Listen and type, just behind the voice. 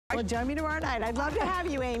Well, join me tomorrow night. I'd love to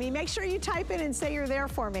have you, Amy. Make sure you type in and say you're there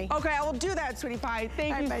for me. Okay, I will do that, sweetie pie.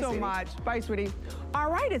 Thank you so much. Bye, sweetie.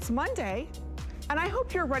 All right, it's Monday. And I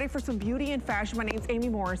hope you're ready for some beauty and fashion. My name's Amy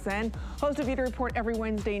Morrison, host of Beauty Report every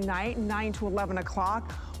Wednesday night, 9 to 11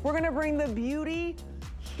 o'clock. We're gonna bring the beauty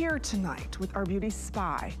here tonight with our beauty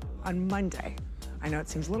spy on Monday. I know it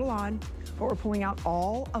seems a little odd, but we're pulling out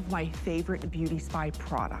all of my favorite Beauty Spy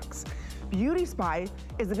products. Beauty Spy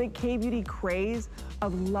is the big K-beauty craze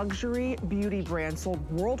of luxury beauty brands sold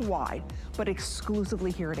worldwide, but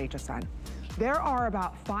exclusively here at HSN. There are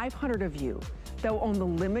about 500 of you that will own the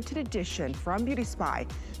limited edition from Beauty Spy.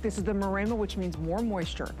 This is the Morema, which means more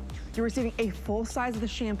moisture. You're receiving a full size of the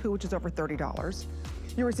shampoo, which is over $30.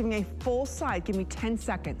 You're receiving a full size, give me 10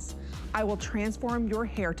 seconds. I will transform your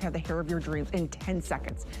hair to have the hair of your dreams in 10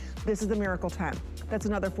 seconds. This is the Miracle 10. That's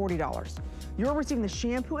another $40. You're receiving the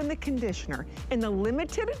shampoo and the conditioner in the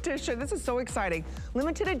limited edition, this is so exciting,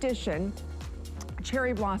 limited edition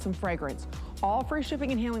Cherry Blossom fragrance. All free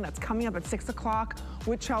shipping and handling. That's coming up at 6 o'clock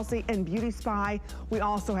with Chelsea and Beauty Spy. We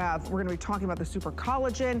also have, we're gonna be talking about the Super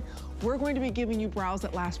Collagen. We're going to be giving you brows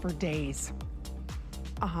that last for days.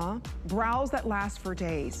 Brows that last for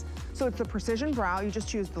days. So it's the Precision Brow. You just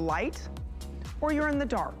choose the light or you're in the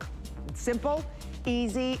dark. It's simple,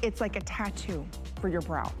 easy. It's like a tattoo for your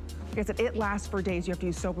brow. Like I said, it lasts for days. You have to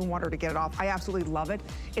use soap and water to get it off. I absolutely love it.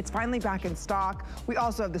 It's finally back in stock. We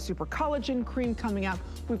also have the Super Collagen Cream coming out.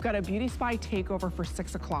 We've got a Beauty Spy takeover for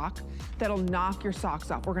 6 o'clock that'll knock your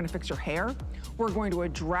socks off. We're gonna fix your hair. We're going to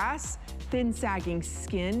address thin, sagging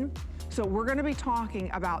skin. So we're gonna be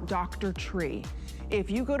talking about Dr. Tree. If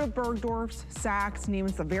you go to Bergdorf's, Saks,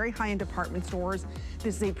 Neiman's, the very high-end department stores,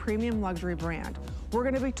 this is a premium luxury brand. We're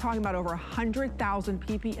gonna be talking about over 100,000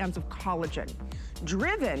 ppms of collagen,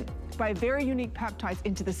 driven by very unique peptides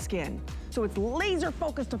into the skin. So it's laser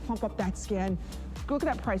focused to pump up that skin. Look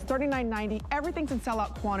at that price, $39.90. Everything's in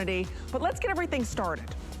sellout quantity, but let's get everything started.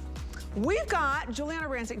 We've got Giuliana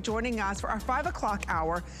Rancic joining us for our 5 o'clock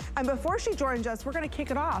hour. And before she joins us, we're gonna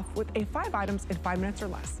kick it off with a 5 items in 5 minutes or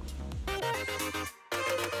less.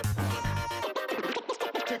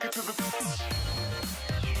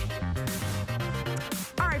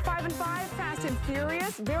 All right, 5 and 5, Fast and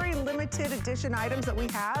Furious, very limited edition items that we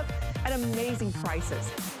have at amazing prices.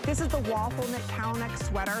 This is the waffle knit cow neck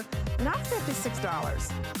sweater, not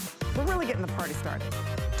 $56. We're really getting the party started.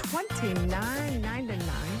 $29.99.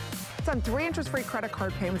 It's on 3 interest-free credit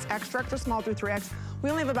card payments, extra small through 3X. We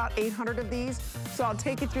only have about 800 of these, so I'll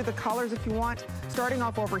take you through the colors if you want. Starting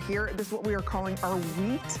off over here, this is what we are calling our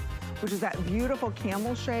wheat, which is that beautiful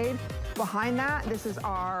camel shade. Behind that, this is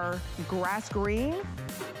our grass green.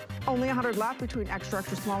 Only 100 left between extra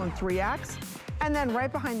small and 3X. And then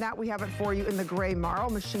right behind that, we have it for you in the gray marl,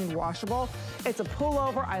 machine washable. It's a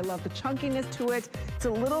pullover. I love the chunkiness to it. It's a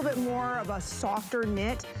little bit more of a softer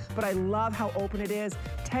knit, but I love how open it is.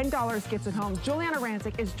 $10 gets it home. Giuliana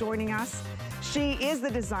Rancic is joining us. She is the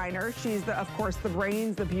designer. She's, of course, the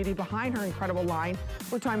brains, the beauty behind her incredible line.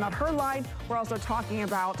 We're talking about her line. We're also talking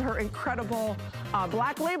about her incredible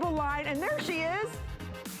Black Label line. And there she is.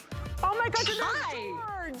 Oh my gosh,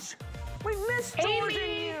 George. We missed George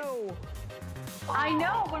and you. I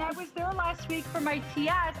know. When I was there last week for my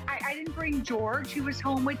TS, I didn't bring George. He was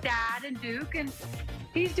home with Dad and Duke, and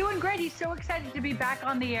he's doing great. He's so excited to be back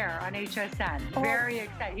on the air on HSN. Very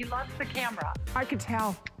excited. He loves the camera. I could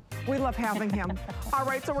tell. We love having him. All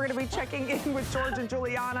right, so we're going to be checking in with George and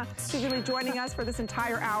Giuliana. She's going to be joining us for this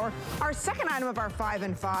entire hour. Our second item of our 5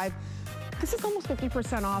 and 5. This is almost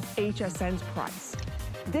 50% off HSN's price.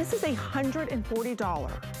 This is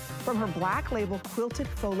 $140 from her Black Label quilted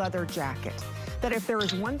faux leather jacket. That if there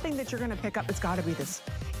is one thing that you're gonna pick up, it's gotta be this.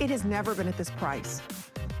 It has never been at this price.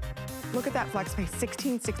 Look at that flex pay,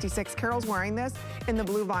 $16.66. Carol's wearing this in the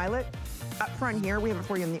blue violet. Up front here, we have it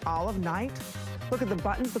for you in the olive night. Look at the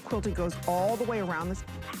buttons, the quilting goes all the way around this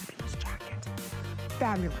fabulous jacket.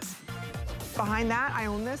 Fabulous. Behind that, I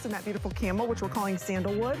own this in that beautiful camel, which we're calling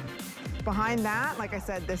sandalwood. Behind that, like I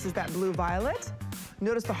said, this is that blue violet.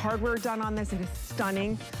 Notice the hardware done on this, it is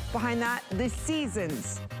stunning. Behind that, the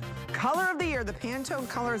Seasons. Color of the year, the Pantone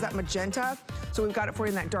color is that magenta. So we've got it for you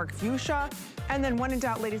in that dark fuchsia. And then when in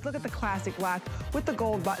doubt, ladies, look at the classic black with the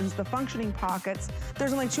gold buttons, the functioning pockets.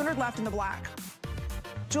 There's only 200 left in the black.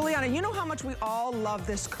 Giuliana, you know how much we all love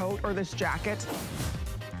this coat or this jacket?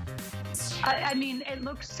 I mean, it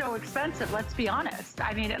looks so expensive, let's be honest.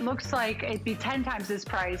 I mean, it looks like it'd be 10 times this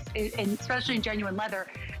price, and especially in genuine leather.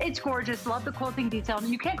 It's gorgeous, love the quilting detail.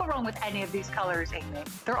 You can't go wrong with any of these colors, Amy.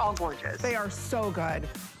 They're all gorgeous. They are so good.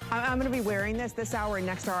 I'm gonna be wearing this hour and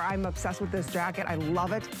next hour. I'm obsessed with this jacket. I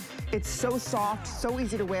love it. It's so soft, so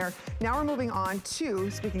easy to wear. Now we're moving on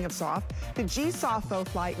to, speaking of soft, the G-Soft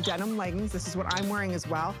Faux Fly denim leggings. This is what I'm wearing as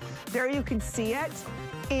well. There you can see it.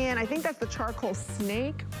 And I think that's the charcoal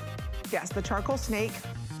snake. Yes, the charcoal snake.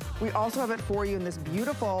 We also have it for you in this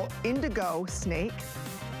beautiful indigo snake.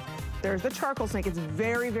 There's the charcoal snake. It's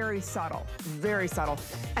very, very subtle, very subtle.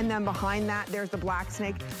 And then behind that, there's the black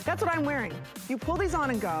snake. That's what I'm wearing. You pull these on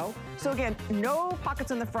and go. So again, no pockets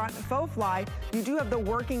in the front, faux fly. You do have the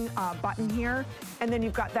working button here. And then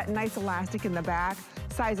you've got that nice elastic in the back.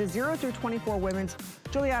 Sizes 0 through 24 women's.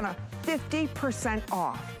 Giuliana, 50%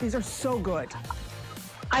 off. These are so good.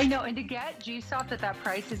 I know, and to get G-Soft at that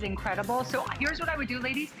price is incredible. So here's what I would do,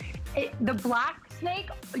 ladies. The black snake,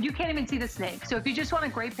 you can't even see the snake. So if you just want a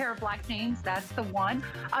great pair of black jeans, that's the one.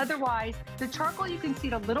 Otherwise, the charcoal, you can see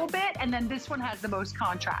it a little bit, and then this one has the most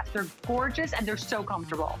contrast. They're gorgeous, and they're so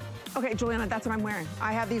comfortable. Okay, Giuliana, that's what I'm wearing.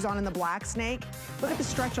 I have these on in the black snake. Look at the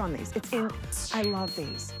stretch on these. I love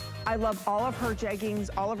these. I love all of her jeggings,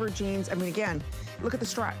 all of her jeans. I mean, again, look at the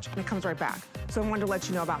stretch, and it comes right back. So I wanted to let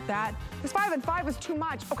you know about that. This 5 and 5 is too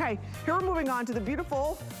much. Okay, here we're moving on to the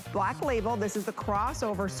beautiful black label. This is the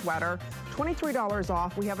crossover sweater, $23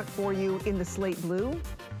 off. We have it for you in the slate blue.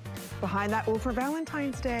 Behind that, for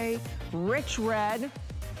Valentine's Day, rich red.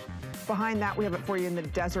 Behind that, we have it for you in the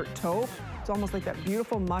desert taupe. It's almost like that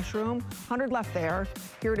beautiful mushroom. 100 left there.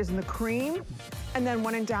 Here it is in the cream. And then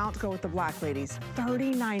when in doubt, go with the black, ladies.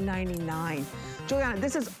 $39.99. Giuliana,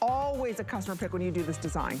 this is always a customer pick when you do this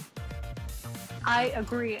design. I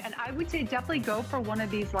agree, and I would say definitely go for one of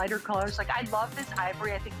these lighter colors. Like, I love this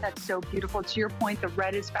ivory. I think that's so beautiful. To your point, the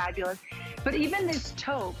red is fabulous. But even this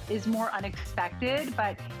taupe is more unexpected,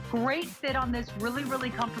 but great fit on this, really, really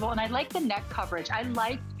comfortable. And I like the neck coverage. I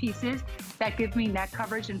like pieces that give me neck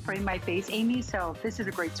coverage and frame my face, Amy, so this is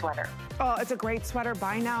a great sweater. Oh, it's a great sweater.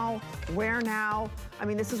 Buy now, wear now. I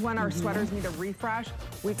mean, this is when our sweaters need a refresh.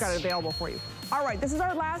 We've got it available for you. All right, this is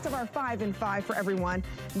our last of our 5 and 5 for everyone.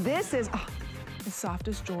 This is as soft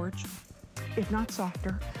as George, if not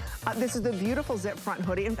softer. This is the beautiful zip front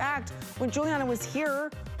hoodie. In fact, when Giuliana was here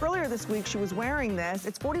earlier this week, she was wearing this.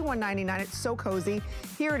 It's $41.99. It's so cozy.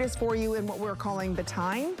 Here it is for you in what we're calling the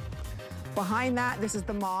time. Behind that, this is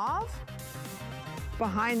the mauve.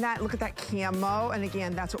 Behind that, look at that camo. And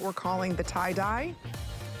again, that's what we're calling the tie-dye.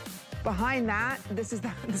 Behind that, this is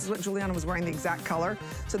what Giuliana was wearing, the exact color.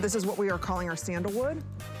 So this is what we are calling our sandalwood.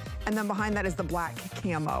 And then behind that is the black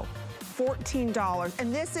camo. $14.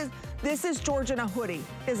 And this is George in a hoodie,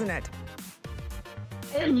 isn't it?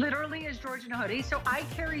 It literally is George in a hoodie. So I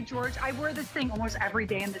carry George. I wear this thing almost every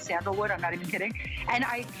day in the sandalwood. I'm not even kidding. And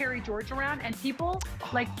I carry George around, and people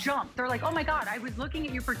like jump. They're like, oh my God, I was looking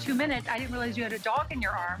at you for 2 minutes. I didn't realize you had a dog in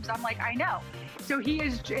your arms. I'm like, I know. So it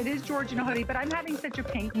is George in a hoodie, but I'm having such a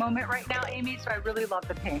pink moment right now, Amy, so I really love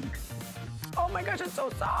the pink. Oh my gosh, it's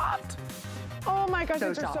so soft. Oh my gosh,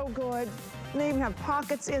 these are so good. And they even have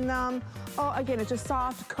pockets in them. Oh, again, it's just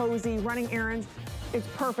soft, cozy, running errands. It's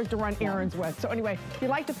perfect to run errands with. So anyway, if you'd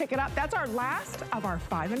like to pick it up, that's our last of our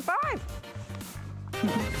 5 and 5.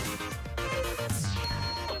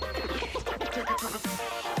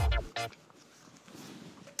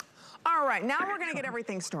 All right, now we're gonna get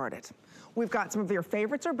everything started. We've got some of your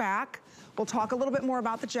favorites are back. We'll talk a little bit more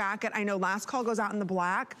about the jacket. I know last call goes out in the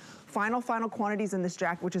black. Final quantities in this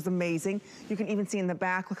jacket, which is amazing. You can even see in the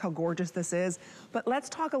back, look how gorgeous this is. But let's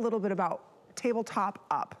talk a little bit about tabletop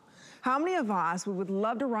up. How many of us, we would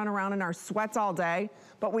love to run around in our sweats all day,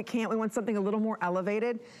 but we can't, we want something a little more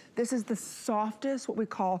elevated. This is the softest, what we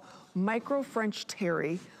call micro French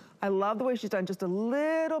terry. I love the way she's done just a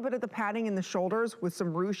little bit of the padding in the shoulders with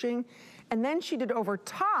some ruching. And then she did over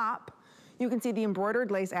top, you can see the embroidered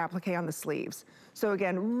lace applique on the sleeves. So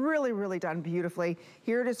again, really, really done beautifully.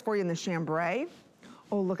 Here it is for you in the chambray.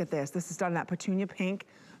 Oh, look at this. This is done in that petunia pink.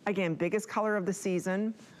 Again, biggest color of the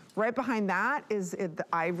season. Right behind that is the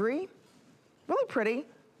ivory. Really pretty.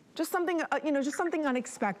 Just something, just something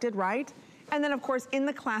unexpected, right? And then of course, in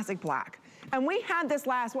the classic black. And we had this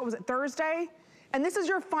last, what was it, Thursday? And this is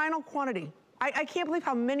your final quantity. I can't believe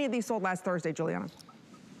how many of these sold last Thursday, Giuliana.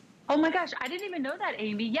 Oh my gosh, I didn't even know that,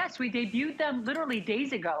 Amy. Yes, we debuted them literally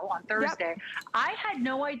days ago on Thursday. Yep. I had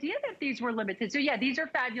no idea that these were limited. So yeah, these are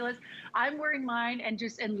fabulous. I'm wearing mine and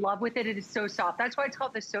just in love with it. It is so soft. That's why it's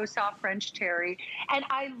called the So Soft French Terry. And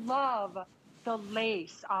I love the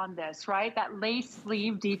lace on this, right? That lace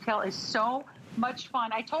sleeve detail is so much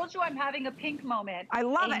fun. I told you I'm having a pink moment. I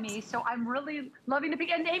love Amy, it. So I'm really loving the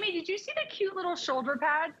pink. And Amy, did you see the cute little shoulder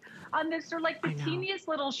pads on this? They're like the teeniest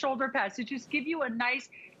little shoulder pads to just give you a nice,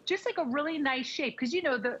 just like a really nice shape. Because you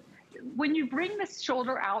know, when you bring the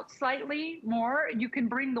shoulder out slightly more, you can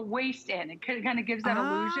bring the waist in. It kind of gives that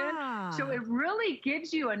illusion. So it really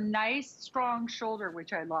gives you a nice, strong shoulder,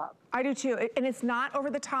 which I love. I do too, and it's not over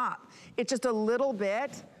the top. It's just a little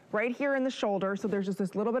bit right here in the shoulder. So there's just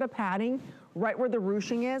this little bit of padding right where the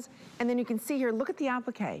ruching is. And then you can see here, look at the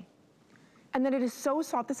applique. And then it is so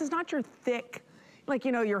soft. This is not your thick, like,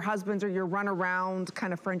 you know, your husband's or your run around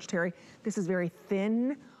kind of French terry. This is very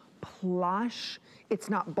thin, plush. It's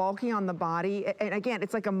not bulky on the body. And again,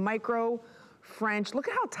 it's like a micro French. Look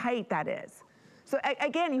at how tight that is. So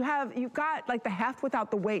again, you've got like the heft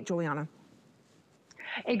without the weight, Giuliana.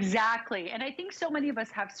 Exactly. And I think so many of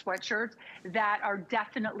us have sweatshirts that are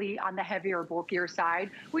definitely on the heavier, bulkier side,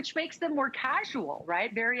 which makes them more casual,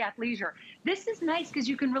 right? Very athleisure. This is nice because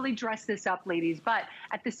you can really dress this up, ladies. But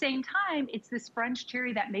at the same time, it's this French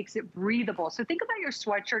terry that makes it breathable. So think about your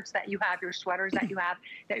sweatshirts that you have, your sweaters that you have,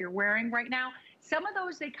 that you're wearing right now. Some of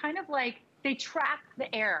those, they kind of like, they trap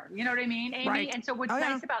the air. You know what I mean, Amy? Right. And so what's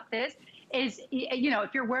nice about this is, you know,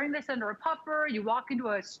 if you're wearing this under a puffer, you walk into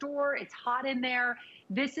a store, it's hot in there.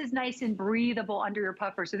 This is nice and breathable under your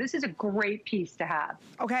puffer. So this is a great piece to have.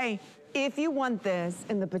 Okay, if you want this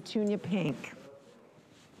in the petunia pink,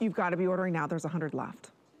 you've got to be ordering now. There's 100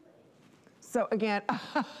 left. So again,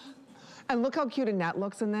 and look how cute a net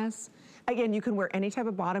looks in this. Again, you can wear any type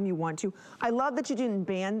of bottom you want to. I love that you didn't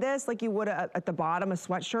band this like you would at the bottom, a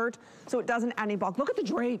sweatshirt, so it doesn't add any bulk. Look at the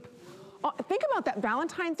drape. Oh, think about that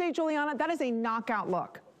Valentine's Day, Giuliana. That is a knockout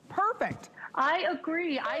look. Perfect. I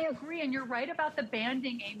agree, and you're right about the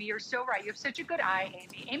banding, Amy. You're so right. You have such a good eye,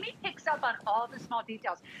 Amy. Amy picks up on all the small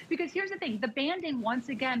details. Because here's the thing, the banding, once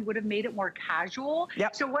again, would have made it more casual.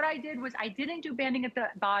 Yep. So what I did was I didn't do banding at the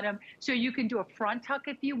bottom, so you can do a front tuck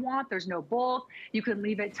if you want. There's no bulk. You can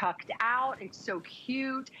leave it tucked out. It's so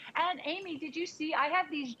cute. And Amy, did you see, I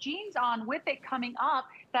have these jeans on with it coming up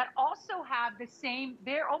that also have the same,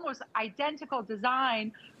 they're almost identical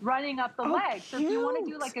design running up the leg. So if you want to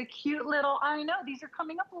do like a cute little, I know these are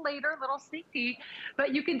coming up later, little sneak peek,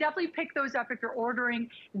 but you can definitely pick those up if you're ordering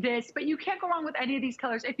this. But you can't go wrong with any of these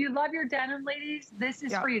colors. If you love your denim, ladies, this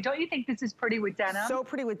is for you. Don't you think this is pretty with denim? So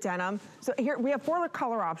pretty with denim. So here we have 4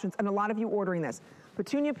 color options and a lot of you ordering this.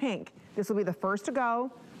 Petunia pink, this will be the first to go.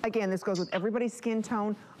 Again, this goes with everybody's skin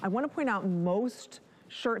tone. I want to point out most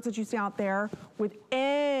shirts that you see out there with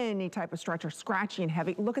any type of stretch are scratchy and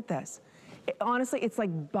heavy. Look at this. Honestly, it's like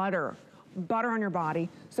butter on your body.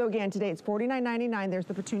 So again, today it's $49.99. There's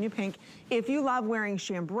the petunia pink. If you love wearing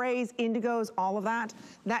chambrays, indigos, all of that,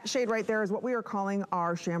 that shade right there is what we are calling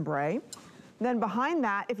our chambray. Then behind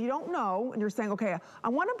that, if you don't know, and you're saying, okay, I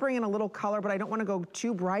want to bring in a little color, but I don't want to go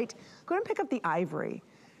too bright, go ahead and pick up the ivory.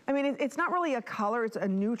 I mean, it's not really a color, it's a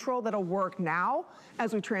neutral that'll work now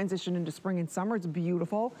as we transition into spring and summer. It's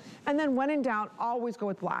beautiful. And then when in doubt, always go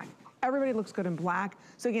with black. Everybody looks good in black.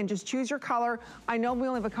 So again, just choose your color. I know we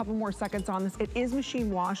only have a couple more seconds on this. It is machine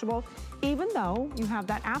washable, even though you have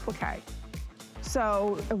that applique.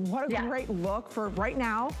 So what a great look for right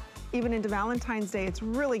now, even into Valentine's Day. It's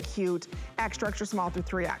really cute, extra, extra small through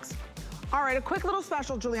 3X. All right, a quick little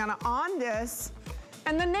special, Giuliana, on this.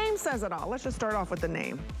 And the name says it all. Let's just start off with the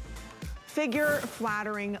name. Figure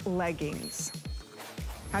flattering leggings.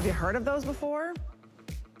 Have you heard of those before?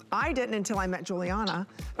 I didn't until I met Giuliana.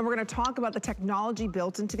 And we're gonna talk about the technology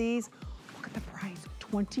built into these. Look at the price,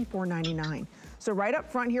 $24.99. So right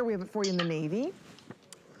up front here, we have it for you in the navy.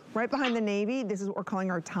 Right behind the navy, this is what we're calling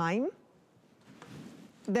our time.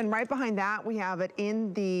 Then right behind that, we have it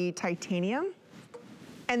in the titanium.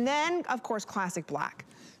 And then, of course, classic black.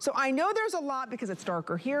 So I know there's a lot because it's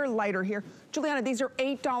darker here, lighter here. Giuliana, these are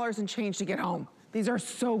 $8 and change to get home. These are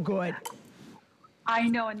so good. I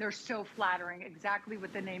know, and they're so flattering, exactly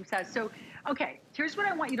what the name says. So, okay, here's what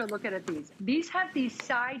I want you to look at these. These have these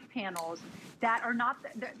side panels that are not,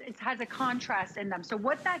 it has a contrast in them. So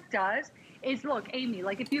what that does is, look, Amy,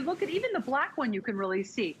 like if you look at even the black one, you can really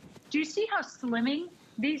see. Do you see how slimming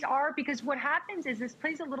these are? Because what happens is this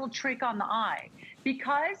plays a little trick on the eye.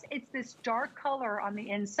 Because it's this dark color on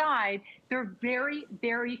the inside, they're very,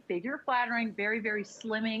 very figure flattering, very, very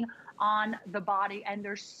slimming on the body, and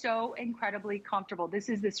they're so incredibly comfortable. This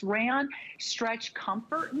is this rayon stretch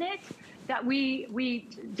comfort knit that we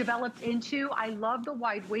developed into. I love the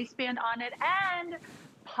wide waistband on it, and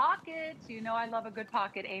pockets. You know I love a good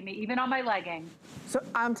pocket, Amy, even on my legging. So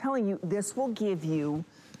I'm telling you, this will give you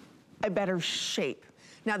a better shape.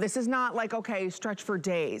 Now, this is not like, okay, stretch for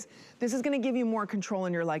days. This is gonna give you more control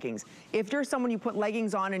in your leggings. If you're someone you put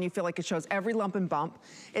leggings on and you feel like it shows every lump and bump,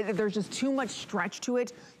 there's just too much stretch to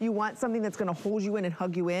it, you want something that's gonna hold you in and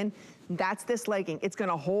hug you in, that's this legging. It's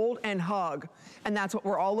gonna hold and hug. And that's what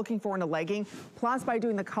we're all looking for in a legging. Plus, by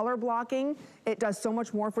doing the color blocking, it does so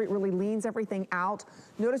much more for you. It really leans everything out.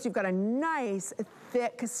 Notice you've got a nice,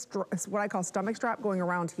 thick, what I call stomach strap going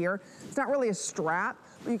around here. It's not really a strap,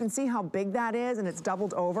 but you can see how big that is, and it's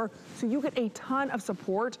doubled over. So you get a ton of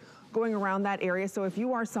support going around that area. So if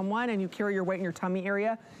you are someone and you carry your weight in your tummy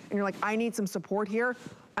area, and you're like, I need some support here,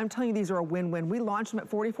 I'm telling you, these are a win-win. We launched them at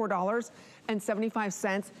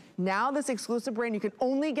 $44.75. Now this exclusive brand you can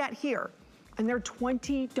only get here, and they're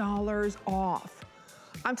 $20 off.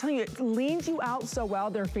 I'm telling you, it leans you out so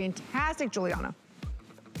well. They're fantastic, Giuliana.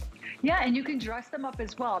 Yeah, and you can dress them up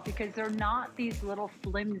as well because they're not these little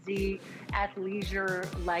flimsy athleisure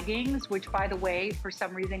leggings, which, by the way, for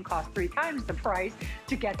some reason cost 3 times the price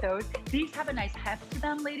to get those. These have a nice heft to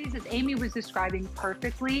them, ladies, as Amy was describing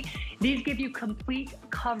perfectly. These give you complete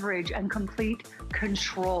coverage and complete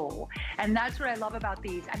control. And that's what I love about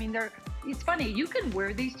these. I mean, it's funny, you can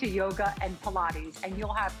wear these to yoga and Pilates and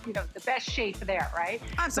you'll have, you know, the best shape there, right?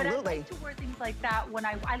 Absolutely. But I like to wear things like that when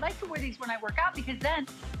I like to wear these when I work out, because then,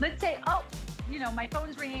 let's say, oh, you know, my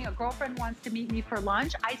phone's ringing, a girlfriend wants to meet me for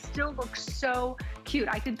lunch, I still look so cute.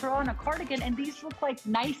 I can throw on a cardigan and these look like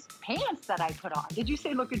nice pants that I put on. Did you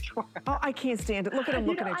say look at George? Oh, I can't stand it. Look at him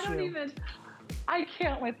looking at you. I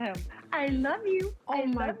can't with him. I love you. Oh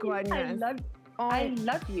my goodness. I love you. I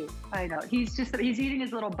love you. I know. He's eating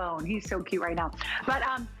his little bone. He's so cute right now. But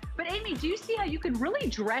Amy, do you see how you can really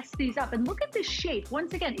dress these up? And look at the shape.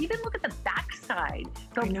 Once again, even look at the backside,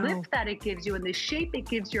 the lift that it gives you and the shape it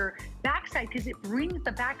gives your backside, because it brings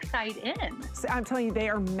the backside in. So I'm telling you, they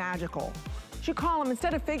are magical. You should call them,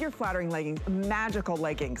 instead of figure flattering leggings, magical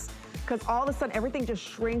leggings. Because all of a sudden, everything just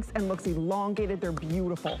shrinks and looks elongated. They're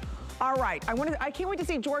beautiful. All right, I can't wait to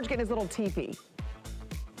see George get his little teepee.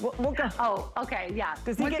 We'll go. Oh, okay, yeah.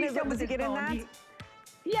 Does he get in that?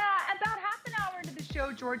 Yeah, about half an hour into the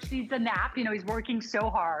show, George needs a nap. You know, he's working so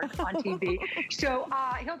hard on TV. So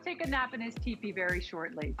he'll take a nap in his teepee very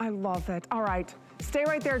shortly. I love it. All right, stay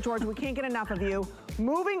right there, George. We can't get enough of you.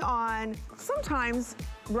 Moving on, sometimes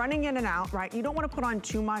running in and out, right? You don't want to put on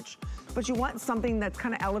too much, but you want something that's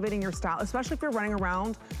kind of elevating your style, especially if you're running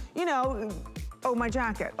around, you know, oh, my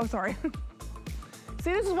jacket. Oh, sorry.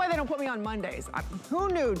 See, this is why they don't put me on Mondays. Who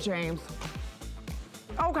knew, James?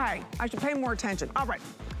 Okay, I should pay more attention. All right,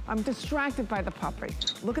 I'm distracted by the puppy.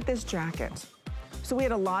 Look at this jacket. So we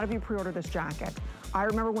had a lot of you pre-order this jacket. I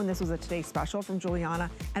remember when this was a Today Special from Giuliana,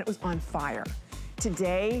 and it was on fire.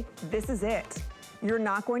 Today, this is it. You're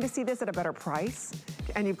not going to see this at a better price,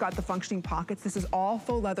 and you've got the functioning pockets. This is all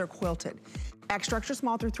faux leather quilted. Extra, extra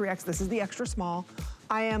small through 3X. This is the extra small.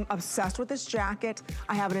 I am obsessed with this jacket.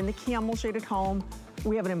 I have it in the camel shade at home.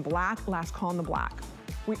 We have it in black, last call in the black.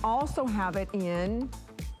 We also have it in,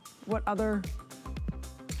 what other?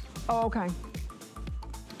 Oh, okay.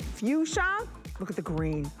 Fuchsia, look at the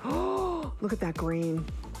green. Oh, look at that green.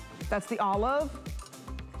 That's the olive.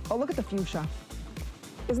 Oh, look at the fuchsia.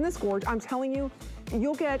 Isn't this gorgeous? I'm telling you,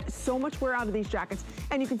 you'll get so much wear out of these jackets.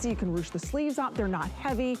 And you can see you can ruche the sleeves up. They're not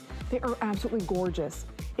heavy. They are absolutely gorgeous.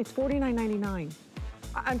 It's $49.99.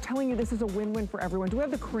 I'm telling you, this is a win-win for everyone. Do we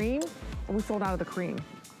have the cream? Or we sold out of the cream?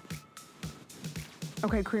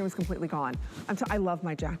 Okay, cream is completely gone. I love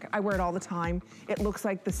my jacket. I wear it all the time. It looks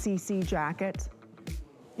like the CC jacket.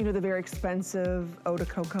 You know, the very expensive Eau de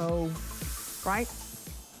Coco, right?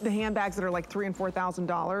 The handbags that are like $3,000 and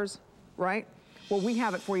 $4,000, right? Well, we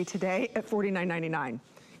have it for you today at $49.99.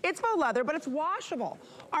 It's faux leather, but it's washable.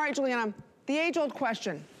 All right, Giuliana, the age-old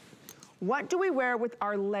question. What do we wear with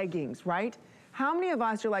our leggings, right? How many of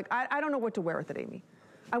us are like, I don't know what to wear with it, Amy.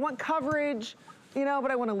 I want coverage, you know, but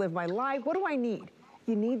I want to live my life. What do I need?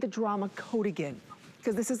 You need the Drama Coatigan,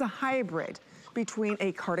 because this is a hybrid between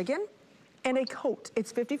a cardigan and a coat.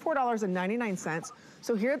 It's $54.99.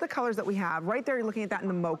 So here are the colors that we have. Right there, you're looking at that in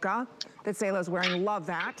the mocha that Sayla's wearing. Love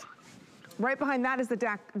that. Right behind that is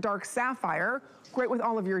the dark sapphire. Great with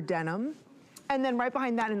all of your denim. And then right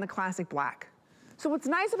behind that in the classic black. So what's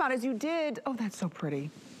nice about it is you did, oh, that's so pretty.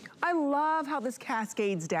 I love how this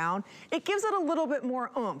cascades down. It gives it a little bit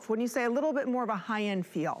more oomph when you say a little bit more of a high-end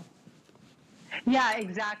feel. Yeah,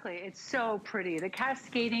 exactly. It's so pretty. The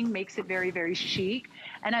cascading makes it very, very chic.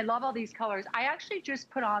 And I love all these colors. I actually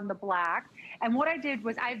just put on the black. And what I did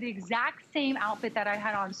was I have the exact same outfit that I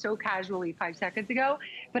had on so casually 5 seconds ago,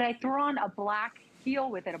 but I threw on a black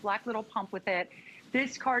heel with it, a black little pump with it.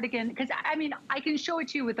 this cardigan, because I mean, I can show it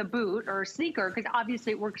to you with a boot or a sneaker, because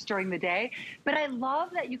obviously it works during the day, but I love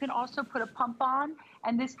that you can also put a pump on,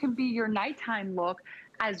 and this can be your nighttime look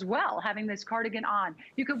as well, having this cardigan on.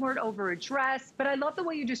 You could wear it over a dress, but I love the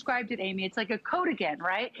way you described it, Amy. It's like a coat again,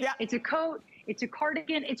 right? Yeah. It's a coat, it's a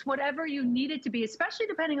cardigan, it's whatever you need it to be, especially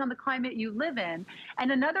depending on the climate you live in.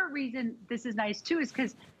 And another reason this is nice too is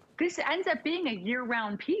because this ends up being a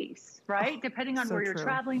year-round piece, right? Depending on where you're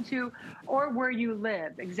traveling to or where you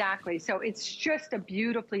live. Exactly. So it's just a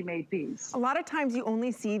beautifully made piece. A lot of times you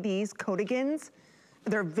only see these coatigans.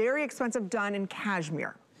 They're very expensive, done in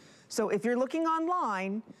cashmere. So if you're looking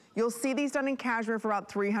online, you'll see these done in cashmere for about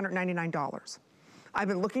 $399. I've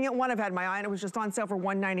been looking at one, I've had my eye, and it was just on sale for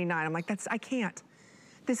 $199. I'm like, I can't.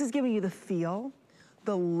 This is giving you the feel,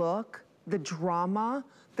 the look, the drama,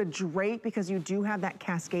 the drape, because you do have that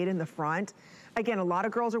cascade in the front. Again, a lot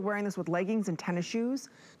of girls are wearing this with leggings and tennis shoes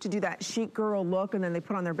to do that chic girl look, and then they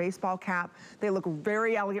put on their baseball cap. They look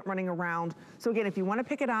very elegant running around. So again, if you want to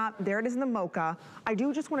pick it up, there it is in the mocha. I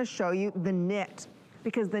do just want to show you the knit,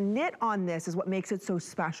 because the knit on this is what makes it so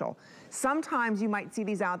special. Sometimes you might see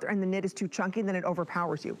these out there and the knit is too chunky and then it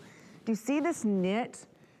overpowers you. Do you see this knit?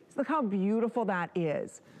 Look how beautiful that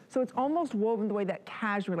is. So it's almost woven the way that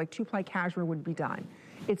cashmere, like 2-ply cashmere would be done.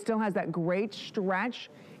 It still has that great stretch,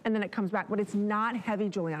 and then it comes back, but it's not heavy,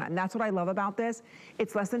 Giuliana, and that's what I love about this.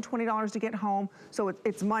 It's less than $20 to get home, so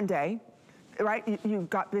it's Monday, right? You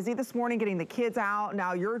got busy this morning getting the kids out,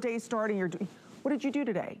 now your day's starting, what did you do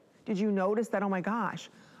today? Did you notice that, oh my gosh,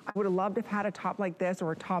 I would have loved to have had a top like this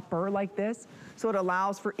or a topper like this, so it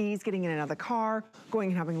allows for ease getting in and out of the car, going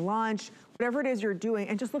and having lunch, whatever it is you're doing,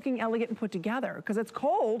 and just looking elegant and put together, because it's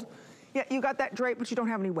cold, yet you got that drape, but you don't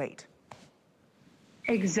have any weight.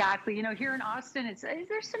 Exactly. You know, here in Austin,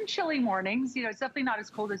 there's some chilly mornings. You know, it's definitely not as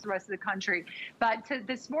cold as the rest of the country. But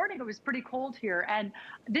this morning, it was pretty cold here. And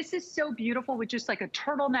this is so beautiful with just like a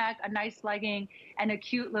turtleneck, a nice legging, and a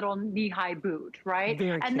cute little knee-high boot, right?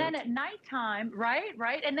 Very cute. And then at nighttime, right?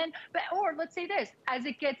 And then, or let's say this, as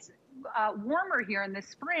it gets warmer here in the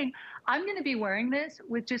spring, I'm going to be wearing this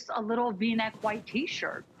with just a little V-neck white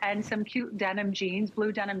t-shirt and some cute denim jeans,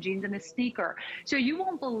 blue denim jeans, and a sneaker. So you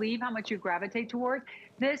won't believe how much you gravitate toward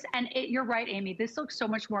this. And you're right, Amy, this looks so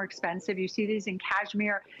much more expensive. You see these in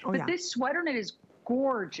cashmere, but this sweater knit is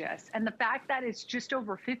gorgeous. And the fact that it's just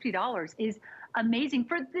over $50 is amazing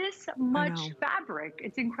for this much fabric.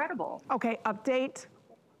 It's incredible. Okay, update.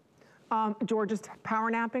 George is power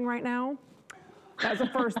napping right now. That's the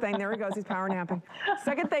first thing. There he goes. He's power napping.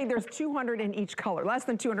 Second thing, there's 200 in each color. Less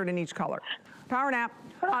than 200 in each color. Power nap.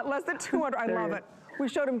 Less than 200. I love it. We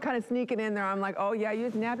showed him kind of sneaking in there. I'm like, oh yeah,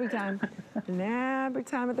 it's nappy time. Nappy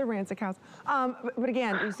time at the Rancic house. But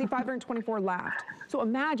again, you see 524 left. So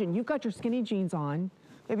imagine you've got your skinny jeans on,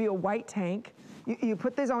 maybe a white tank. You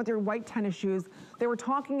put these on with your white tennis shoes. They were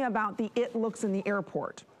talking about the it looks in the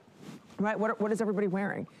airport, right? What is everybody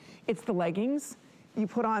wearing? It's the leggings. You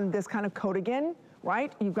put on this kind of coat again,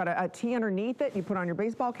 right? You've got a tee underneath it. You put on your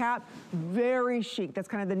baseball cap. Very chic. That's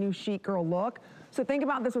kind of the new chic girl look. So think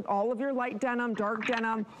about this with all of your light denim, dark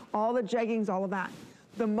denim, all the jeggings, all of that.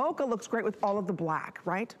 The mocha looks great with all of the black,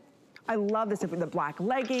 right? I love this with the black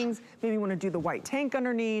leggings. Maybe you want to do the white tank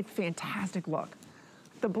underneath. Fantastic look.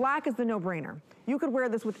 The black is the no-brainer. You could wear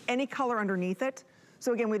this with any color underneath it.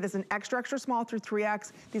 So again, we have this in extra, extra small through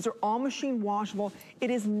 3X. These are all machine washable. It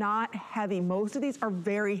is not heavy. Most of these are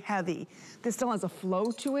very heavy. This still has a flow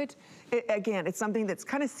to it. Again, it's something that's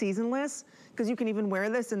kind of seasonless, because you can even wear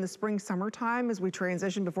this in the spring, summertime as we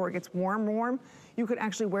transition before it gets warm. You could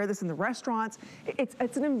actually wear this in the restaurants.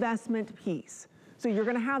 It's an investment piece. So you're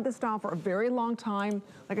gonna have this style for a very long time.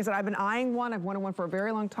 Like I said, I've been eyeing one. I've wanted one for a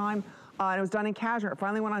very long time. And it was done in cashmere. It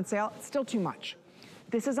finally went on sale. It's still too much.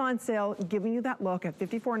 This is on sale, giving you that look at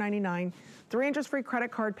 $54.99, 3 interest-free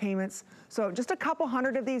credit card payments. So just a couple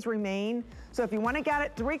hundred of these remain. So if you want to get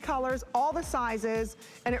it, 3 colors, all the sizes,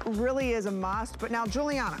 and it really is a must. But now,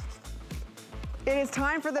 Giuliana, it is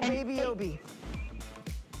time for the baby Obi.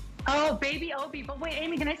 Oh, baby Obi. But wait,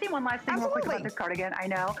 Amy, can I say one last thing real quick about this cardigan? I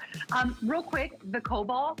know. Real quick, the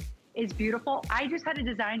cobalt is beautiful. I just had a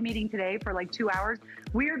design meeting today for like 2 hours.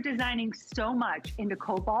 We're designing so much into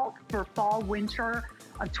cobalt for fall, winter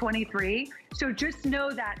of 23. So just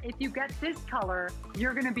know that if you get this color,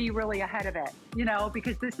 you're gonna be really ahead of it, you know,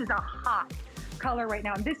 because this is a hot color right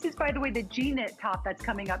now. And this is, by the way, the G-knit top that's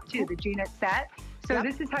coming up too, the G-knit set. So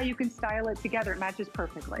this is how you can style it together. It matches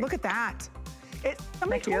perfectly. Look at that.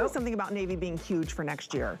 Somebody told me something about navy being huge for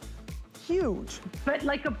next year. huge. But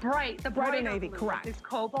like a brighter navy, blue, correct. Like this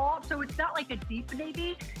cobalt, so it's not like a deep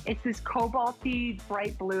navy, it's this cobalty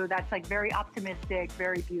bright blue that's like very optimistic,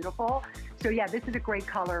 very beautiful. So yeah, this is a great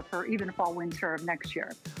color for even fall, winter of next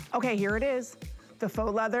year. Okay, here it is. The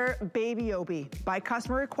faux leather baby obi. By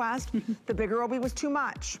customer request, the bigger obi was too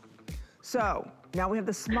much. So now we have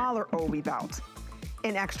the smaller obi belt.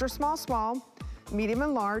 In extra small, small, medium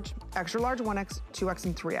and large, extra large 1X, 2X,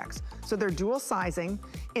 and 3X. So they're dual sizing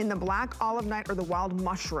in the black olive night or the wild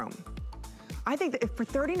mushroom. I think that if for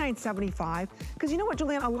 $39.75, because you know what,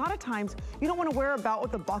 Giuliana, a lot of times you don't want to wear a belt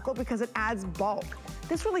with a buckle because it adds bulk.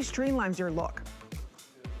 This really streamlines your look.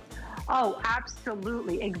 Oh,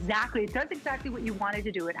 absolutely. Exactly. It does exactly what you wanted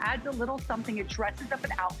to do. It adds a little something. It dresses up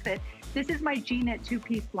an outfit. This is my G-knit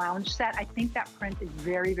two-piece lounge set. I think that print is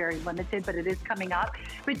very, very limited, but it is coming up.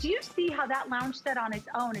 But do you see how that lounge set on its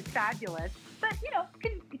own is fabulous? But, you know,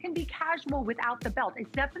 it can be casual without the belt.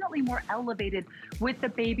 It's definitely more elevated with the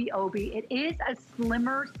baby obi. It is a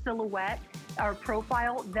slimmer silhouette or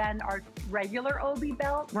profile than our regular obi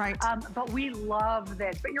belt. Right. But we love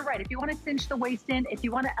this. But you're right. If you want to cinch the waist in, if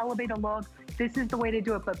you want to elevate a look, this is the way to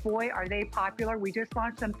do it. But boy, are they popular. We just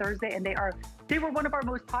launched them Thursday, and they were one of our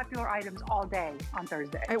most popular items all day on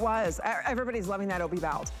Thursday. It was. Everybody's loving that obi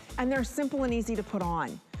belt. And they're simple and easy to put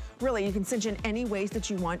on. Really, you can cinch in any waist that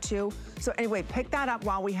you want to. So anyway, pick that up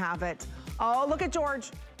while we have it. Oh, look at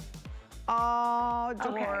George. Oh,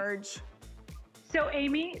 George. Okay. So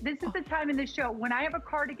Amy, this is the time in the show when I have a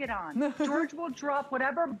cardigan on, George will drop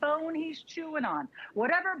whatever bone he's chewing on,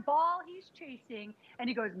 whatever ball he's chasing, and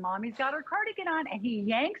he goes, Mommy's got her cardigan on, and he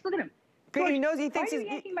yanks. Look at him. George, he knows he thinks why are you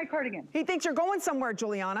yanking my cardigan? He thinks you're going somewhere,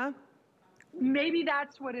 Giuliana. Maybe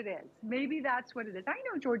that's what it is. Maybe that's what it is. I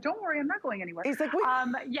know, George. Don't worry. I'm not going anywhere. He's like,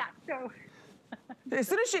 yeah, so. As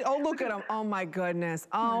soon as she, oh, look at him. Oh, my goodness.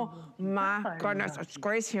 Oh, my goodness. It's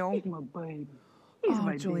Grace Hill. He's my baby. He's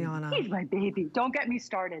my Giuliana. Baby. He's my baby. Don't get me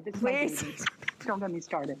started. This is my baby. Don't get me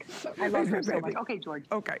started. I love her so much. Okay, George.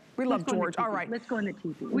 Okay, we love George. All right. Let's go in the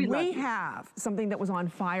TV. We have something that was on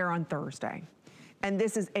fire on Thursday. And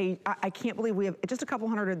this is I can't believe we have just a couple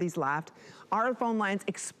hundred of these left. Our phone lines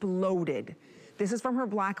exploded. This is from her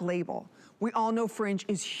black label. We all know fringe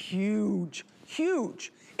is huge,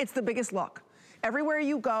 huge. It's the biggest look. Everywhere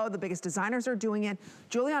you go, the biggest designers are doing it.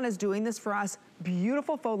 Giuliana's doing this for us.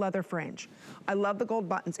 Beautiful faux leather fringe. I love the gold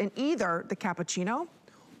buttons in either the cappuccino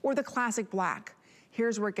or the classic black.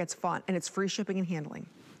 Here's where it gets fun, and it's free shipping and handling.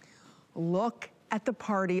 Look at the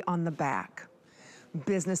party on the back.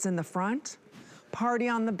 Business in the front, party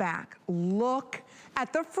on the back. Look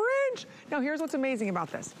at the fringe. Now here's what's amazing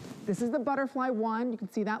about this. This is the butterfly one. You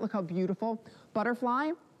can see that, look how beautiful.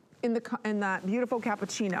 Butterfly in that beautiful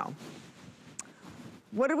cappuccino.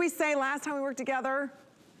 What did we say last time we worked together?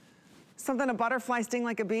 Something, a butterfly sting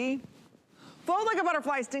like a bee. Fold like a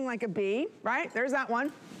butterfly, sting like a bee, right? There's that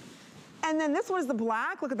one. And then this was the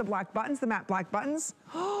black. Look at the black buttons, the matte black buttons.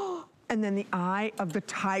 And then the eye of the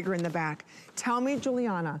tiger in the back. Tell me,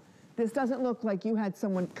 Giuliana, this doesn't look like you had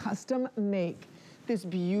someone custom make this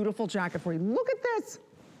beautiful jacket for you. Look at this.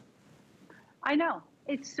 I know,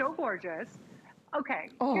 it's so gorgeous. Okay,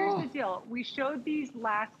 here's the deal. We showed these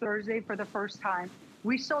last Thursday for the first time.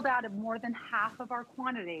 We sold out of more than half of our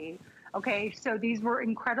quantity. Okay, so these were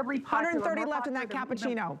incredibly popular. 130 left in that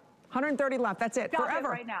cappuccino. 130 left, that's it, Stop forever.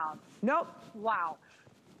 It right now. Nope. Wow.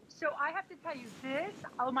 So I have to tell you this,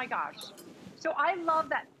 oh my gosh. So I love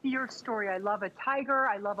that fierce story. I love a tiger,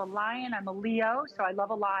 I love a lion. I'm a Leo, so I love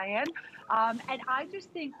a lion. And I just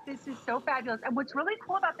think this is so fabulous. And what's really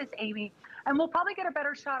cool about this, Amy, and we'll probably get a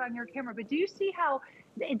better shot on your camera, but do you see how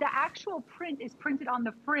the actual print is printed on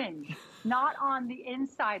the fringe, not on the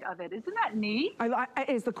inside of it? Isn't that neat? It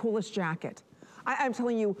is the coolest jacket. I'm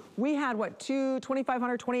telling you, we had what,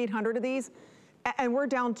 2,500, 2,800 of these, and we're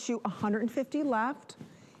down to 150 left.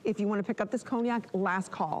 If you want to pick up this cognac,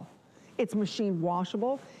 last call. It's machine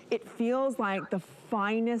washable. It feels like the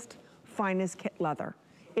finest kit leather.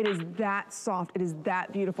 It is that soft, it is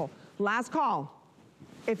that beautiful. Last call.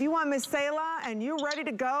 If you want Miss Selah and you're ready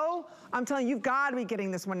to go, I'm telling you, you've got to be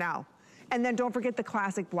getting this one now. And then don't forget the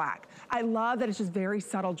classic black. I love that it's just very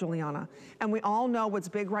subtle, Giuliana. And we all know what's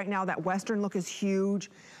big right now, that Western look is huge.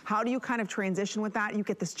 How do you kind of transition with that? You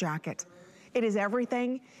get this jacket. It is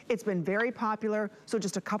everything. It's been very popular, so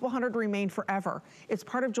just a couple hundred remain forever. It's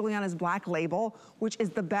part of Giuliana's black label, which is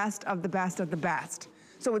the best of the best of the best.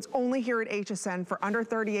 So it's only here at HSN for under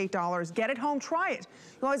 $38. Get it home, try it.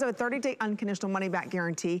 You always have a 30-day unconditional money-back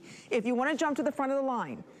guarantee. If you want to jump to the front of the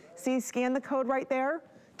line, see, scan the code right there.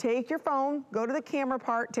 Take your phone, go to the camera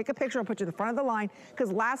part, take a picture, and put you at the front of the line,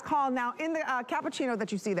 because last call now in the cappuccino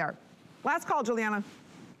that you see there. Last call, Giuliana.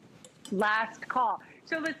 Last call.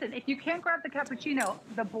 So listen, if you can't grab the cappuccino,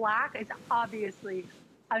 the black is obviously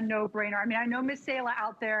a no-brainer. I mean, I know Miss Sayla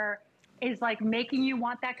out there is like making you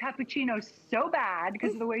want that cappuccino so bad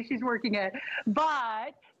because of the way she's working it,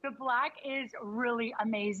 but the black is really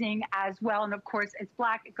amazing as well. And of course, it's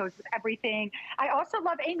black, it goes with everything. I also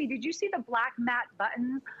love, Amy, did you see the black matte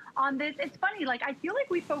buttons on this? It's funny, like I feel like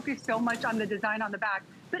we focus so much on the design on the back,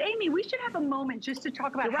 but Amy, we should have a moment just to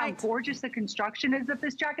talk about how gorgeous the construction is of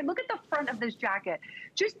this jacket. Look at the front of this jacket.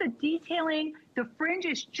 Just the detailing, the fringe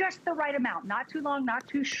is just the right amount. Not too long, not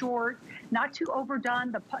too short, not too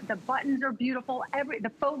overdone. The buttons are beautiful.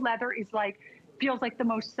 The faux leather is like, feels like the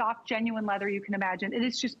most soft, genuine leather you can imagine. It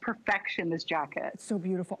is just perfection, this jacket. It's so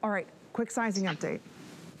beautiful. All right, quick sizing update.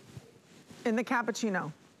 In the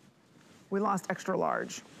cappuccino, we lost extra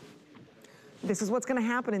large. This is what's gonna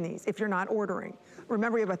happen in these if you're not ordering.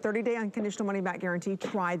 Remember, you have a 30-day unconditional money-back guarantee.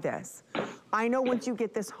 Try this. I know once you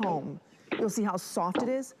get this home, you'll see how soft it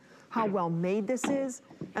is, how well made this is,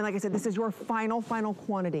 and like I said, this is your final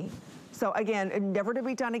quantity. So again, never to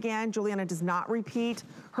be done again. Giuliana does not repeat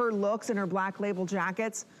her looks in her black label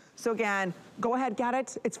jackets. So again, go ahead, get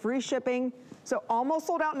it. It's free shipping. So almost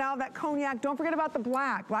sold out now, that cognac. Don't forget about the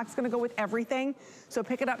black. Black's gonna go with everything. So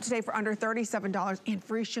pick it up today for under $37 and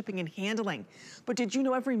free shipping and handling. But did you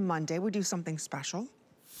know every Monday we do something special?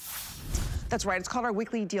 That's right, it's called our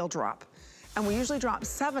weekly deal drop. And we usually drop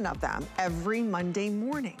 7 of them every Monday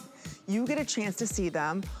morning. You get a chance to see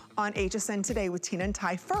them on HSN Today with Tina and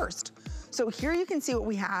Ty first. So here you can see what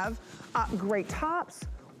we have. Great tops.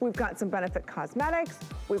 We've got some Benefit Cosmetics.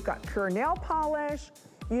 We've got pure nail polish.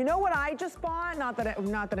 You know what I just bought? Not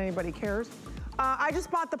that anybody cares. I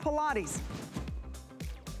just bought the Pilates.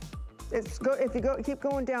 If you keep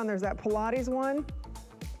going down, there's that Pilates one.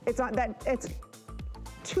 It's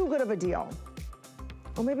too good of a deal.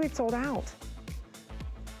 Oh, maybe it's sold out.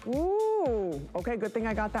 Ooh, okay, good thing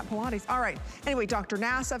I got that Pilates. All right, anyway, Dr.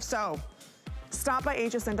 Nassif, so stop by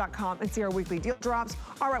hsn.com and see our weekly deal drops.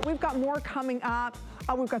 All right, we've got more coming up.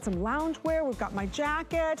 We've got some loungewear, we've got my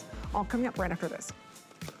jacket, all coming up right after this.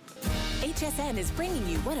 HSN is bringing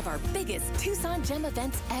you one of our biggest Tucson Gem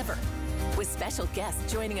events ever, with special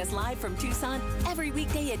guests joining us live from Tucson every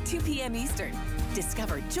weekday at 2 p.m. Eastern.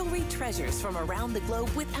 Discover jewelry treasures from around the globe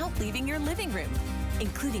without leaving your living room,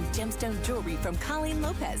 including gemstone jewelry from Colleen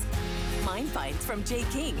Lopez, Mind Finds from Jay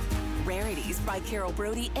King, rarities by Carol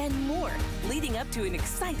Brody, and more, leading up to an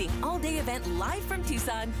exciting all-day event live from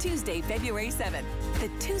Tucson, Tuesday, February 7th. The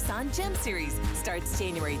Tucson Gem Series starts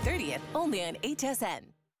January 30th, only on HSN.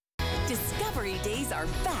 Discovery Days are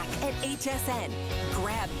back at HSN.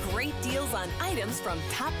 Grab great deals on items from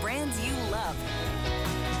top brands you love,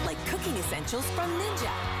 like cooking essentials from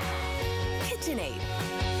Ninja, KitchenAid,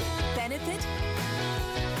 Benefit,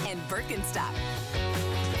 and Birkenstock.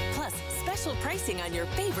 Plus, special pricing on your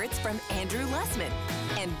favorites from Andrew Lessman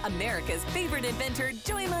and America's favorite inventor,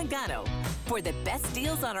 Joy Mangano. For the best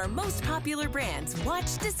deals on our most popular brands,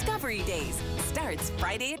 watch Discovery Days. Starts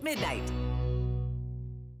Friday at midnight.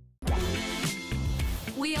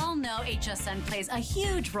 We all know HSN plays a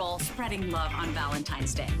huge role spreading love on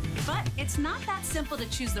Valentine's Day. But it's not that simple to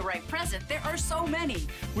choose the right present. There are so many.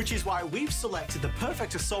 Which is why we've selected the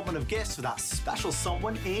perfect assortment of gifts for that special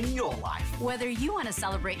someone in your life. Whether you want to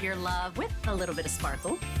celebrate your love with a little bit of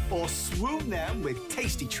sparkle, or swoon them with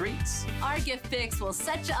tasty treats, our gift picks will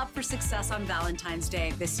set you up for success on Valentine's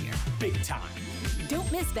Day this year. Big time. Don't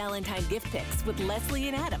miss Valentine gift picks with Leslie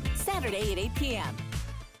and Adam, Saturday at 8 p.m.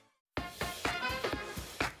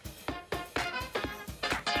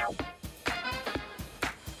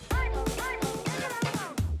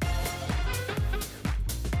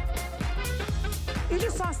 You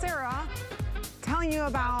just saw Sarah telling you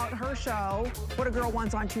about her show, What a Girl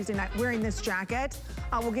Wants on Tuesday night, wearing this jacket.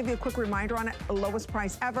 We'll give you a quick reminder on it, the lowest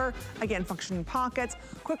price ever. Again, functioning pockets.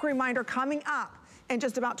 Quick reminder coming up in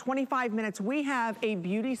just about 25 minutes, we have a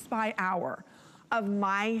Beauty Spy Hour of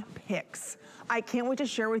my picks. I can't wait to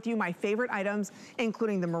share with you my favorite items,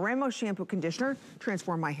 including the Moremo shampoo conditioner,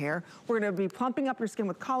 transform my hair. We're gonna be plumping up your skin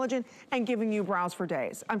with collagen and giving you brows for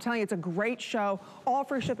days. I'm telling you, it's a great show, all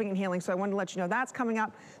free shipping and handling, so I wanted to let you know that's coming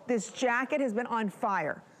up. This jacket has been on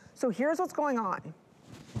fire. So here's what's going on.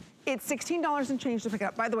 It's $16 and change to pick it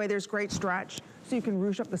up. By the way, there's great stretch, so you can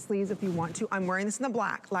ruche up the sleeves if you want to. I'm wearing this in the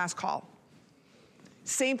black, last call.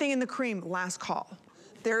 Same thing in the cream, last call.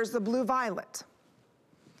 There's the blue violet.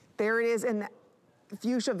 There it is in the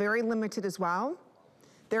fuchsia, very limited as well.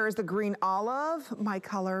 There is the green olive, my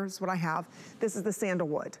color is what I have. This is the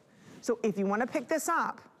sandalwood. So if you wanna pick this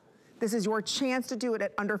up, this is your chance to do it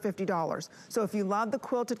at under $50. So if you love the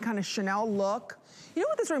quilted kind of Chanel look, you know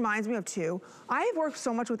what this reminds me of too? I have worked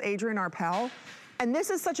so much with Adrienne Arpel, and this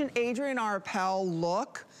is such an Adrienne Arpel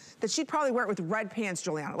look that she'd probably wear it with red pants,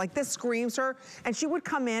 Giuliana. Like this screams her, and she would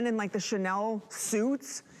come in like the Chanel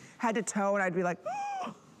suits, head to toe, and I'd be like,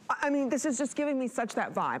 oh. I mean, this is just giving me such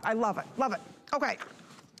that vibe. I love it, love it. Okay,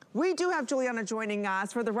 we do have Giuliana joining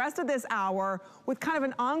us for the rest of this hour with kind of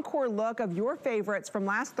an encore look of your favorites from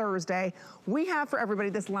last Thursday. We have for everybody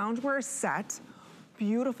this loungewear set,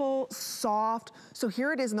 beautiful, soft. So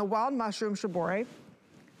here it is in the wild mushroom shibori.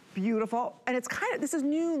 Beautiful, and it's kind of, this is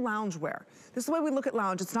new loungewear. This is the way we look at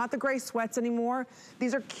lounge. It's not the gray sweats anymore.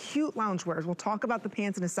 These are cute loungewears. We'll talk about the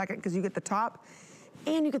pants in a second because you get the top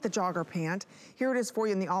and you get the jogger pant. Here it is for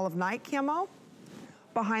you in the olive night camo.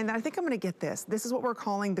 Behind that, I think I'm gonna get this. This is what we're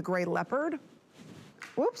calling the gray leopard.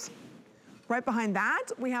 Whoops. Right behind that,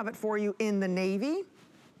 we have it for you in the navy.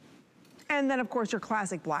 And then of course your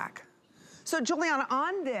classic black. So Giuliana,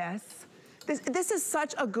 on this is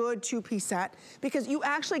such a good two-piece set because you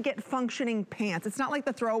actually get functioning pants. It's not like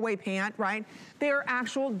the throwaway pant, right? They are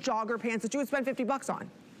actual jogger pants that you would spend 50 bucks on.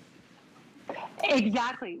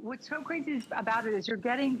 Exactly. What's so crazy about it is you're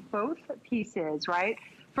getting both pieces, right,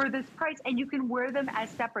 for this price, and you can wear them as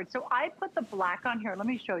separate. So I put the black on here. Let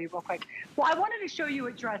me show you real quick. Well, I wanted to show you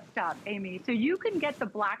it dressed up, Amy. So you can get the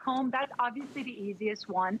black home. That's obviously the easiest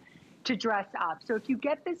one to dress up. So if you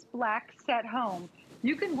get this black set home,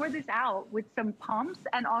 you can wear this out with some pumps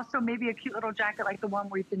and also maybe a cute little jacket like the one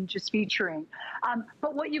we've been just featuring.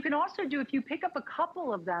 But what you can also do, if you pick up a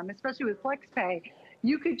couple of them, especially with FlexPay,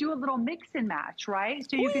 you could do a little mix and match, right?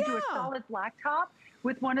 So you could do a solid black top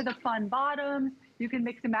with one of the fun bottoms. You can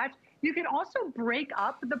mix and match. You can also break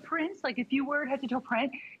up the prints. Like if you wear it head to toe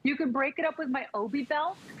print, you can break it up with my Obi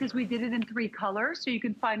belt because we did it in 3 colors. So you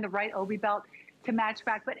can find the right Obi belt to match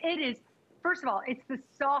back. But it is, first of all, it's the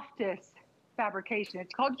softest fabrication.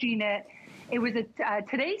 It's called G-Knit. It was a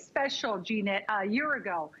today's special G-Knit a year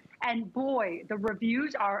ago. And boy, the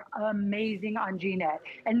reviews are amazing on G-Knit.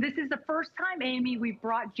 And this is the first time, Amy, we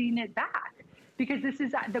brought G-Knit back because this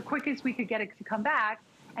is the quickest we could get it to come back.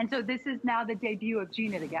 And so this is now the debut of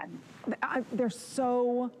G-Knit again. They're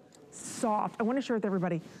so soft. I want to share with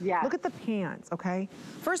everybody. Yeah. Look at the pants, okay?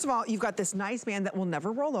 First of all, you've got this nice band that will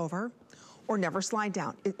never roll over or never slide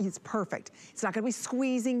down. It's perfect. It's not gonna be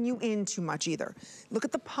squeezing you in too much either. Look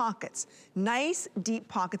at the pockets. Nice, deep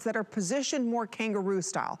pockets that are positioned more kangaroo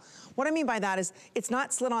style. What I mean by that is it's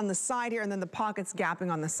not slit on the side here and then the pockets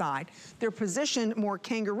gapping on the side. They're positioned more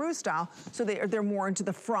kangaroo style, so they're more into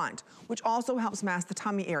the front, which also helps mask the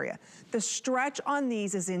tummy area. The stretch on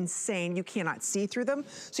these is insane. You cannot see through them.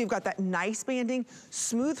 So you've got that nice banding,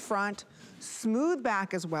 smooth front, smooth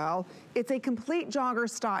back as well. It's a complete jogger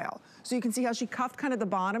style. So you can see how she cuffed kind of the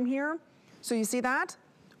bottom here. So you see that?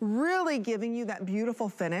 Really giving you that beautiful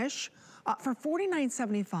finish. For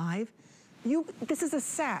 $49.75, this is a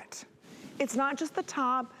set. It's not just the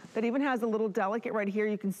top that even has a little delicate right here.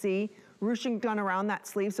 You can see ruching done around that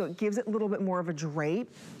sleeve, so it gives it a little bit more of a drape,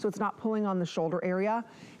 so it's not pulling on the shoulder area.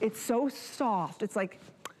 It's so soft. It's like,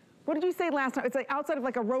 what did you say last time? It's like outside of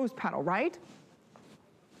like a rose petal, right?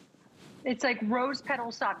 It's like rose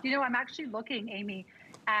petal soft. You know, I'm actually looking, Amy,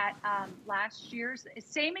 at last year's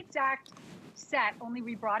same exact set, only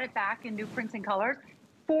we brought it back in new prints and colors.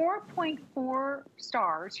 4.4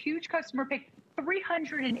 stars, huge customer pick,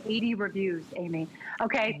 380 reviews, Amy.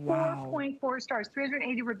 Okay, wow. 4.4 stars,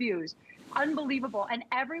 380 reviews. Unbelievable. And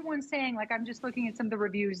everyone's saying, like, I'm just looking at some of the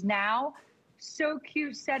reviews now. So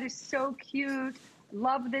cute, set is so cute.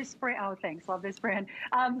 Love this brand. Oh, thanks. Love this brand.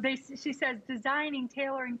 She says, designing,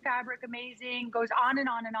 tailoring, fabric, amazing. Goes on and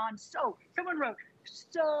on and on. So, someone wrote,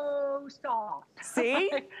 so soft. See?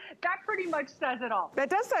 That pretty much says it all. That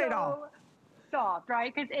does say it all. Soft,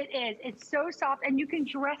 right? Because it is. It's so soft, and you can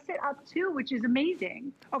dress it up too, which is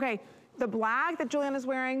amazing. Okay, the black that Giuliana's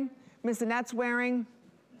wearing, Miss Annette's wearing,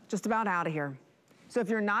 just about out of here. So if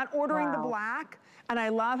you're not ordering the black, and I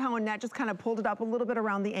love how Annette just kind of pulled it up a little bit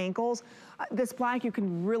around the ankles. This black you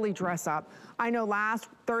can really dress up. I know last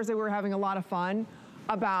Thursday we were having a lot of fun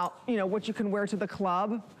about, you know, what you can wear to the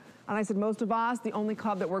club. And I said, most of us, the only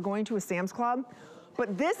club that we're going to is Sam's Club.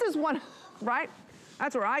 But this is one, right?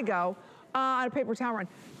 That's where I go on a paper towel run.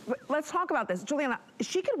 But let's talk about this. Giuliana,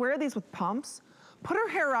 she could wear these with pumps, put her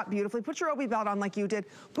hair up beautifully, put your Obi belt on like you did.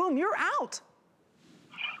 Boom, you're out.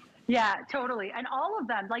 Yeah, totally. And all of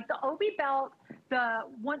them, like the Obi belt,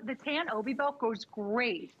 the tan Obi belt goes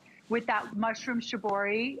great with that mushroom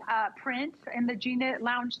shibori print and the G-Knit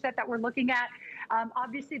lounge set that we're looking at.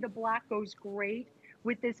 Obviously the black goes great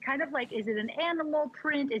with this kind of like, is it an animal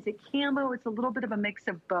print? Is it camo? It's a little bit of a mix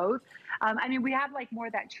of both. I mean, we have like more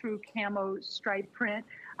of that true camo stripe print,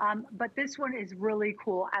 but this one is really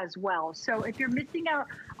cool as well. So if you're missing out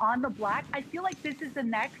on the black, I feel like this is the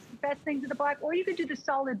next best thing to the black, or you could do the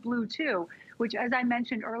solid blue too, which, as I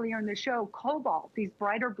mentioned earlier in the show, cobalt, these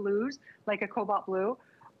brighter blues, like a cobalt blue,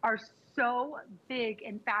 are so big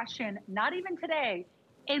in fashion, not even today.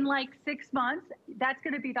 In like 6 months, that's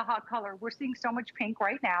going to be the hot color. We're seeing so much pink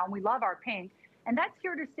right now, and we love our pink. And that's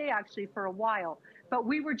here to stay actually for a while. But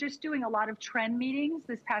we were just doing a lot of trend meetings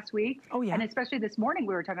this past week. Oh, yeah. And especially this morning,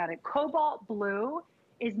 we were talking about it. Cobalt blue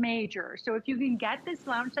is major. So if you can get this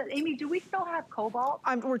lounge set, Amy, do we still have cobalt?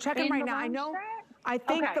 We're checking right now. I know. I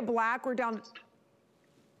think the black, we're down.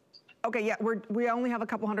 Okay, yeah, we only have a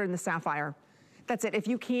couple hundred in the sapphire. That's it. If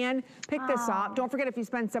you can, pick this up. Don't forget, if you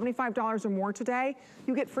spend $75 or more today,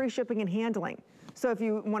 you get free shipping and handling. So if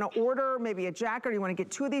you want to order maybe a jacket or you want to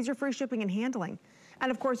get 2 of these, you're free shipping and handling.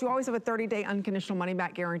 And of course, you always have a 30-day unconditional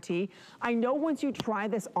money-back guarantee. I know once you try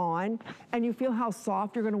this on and you feel how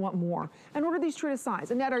soft, you're going to want more. And order these true to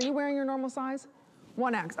size. Annette, are you wearing your normal size?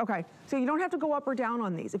 1X, okay. So you don't have to go up or down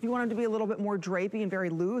on these. If you want them to be a little bit more drapey and very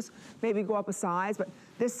loose, maybe go up a size. But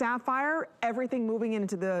this sapphire, everything moving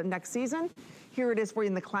into the next season. Here it is for you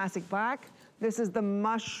in the classic black. This is the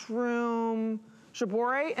mushroom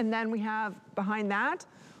shibori, and then we have behind that,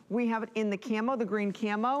 we have it in the camo, the green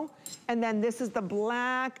camo, and then this is the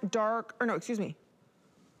black, dark, or no, excuse me.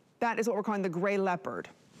 That is what we're calling the gray leopard.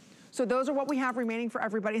 So those are what we have remaining for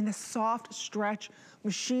everybody in the soft stretch,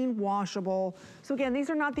 machine washable. So again, these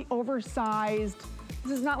are not the oversized,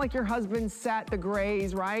 this is not like your husband's set, the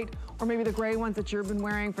grays, right? Or maybe the gray ones that you've been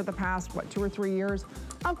wearing for the past, what, 2 or 3 years.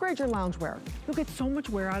 Upgrade your loungewear. You'll get so much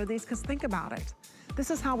wear out of these, because think about it. This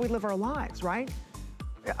is how we live our lives, right?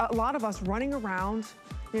 A lot of us running around,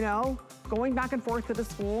 you know, going back and forth to the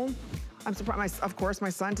school. I'm surprised, of course, my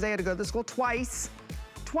son today had to go to the school twice.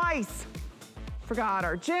 Forgot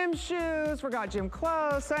our gym shoes, forgot gym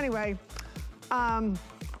clothes. So anyway,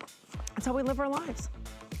 that's how we live our lives.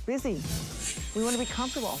 Busy. We want to be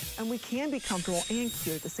comfortable, and we can be comfortable and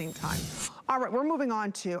cute at the same time. All right, we're moving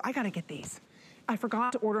on to, I gotta get these. I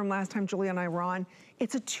forgot to order them last time Julia and I were on.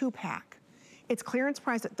 It's a 2-pack. It's clearance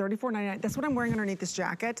price at $34.99. That's what I'm wearing underneath this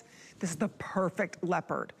jacket. This is the perfect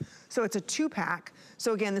leopard. So it's a 2-pack.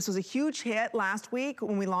 So again, this was a huge hit last week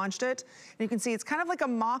when we launched it. And you can see it's kind of like a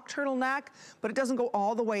mock turtleneck, but it doesn't go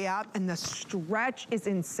all the way up, and the stretch is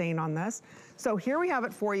insane on this. So here we have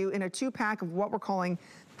it for you in a 2-pack of what we're calling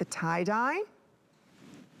the tie-dye.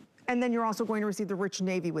 And then you're also going to receive the rich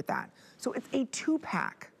navy with that. So it's a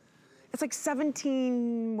 2-pack. It's like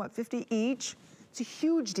 $17.50 each. It's a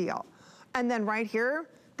huge deal. And then right here,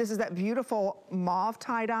 this is that beautiful mauve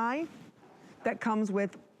tie-dye that comes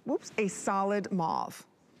with, whoops, a solid mauve.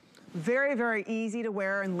 Very, very easy to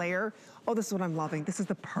wear and layer. Oh, this is what I'm loving. This is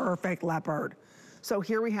the perfect leopard. So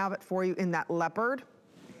here we have it for you in that leopard,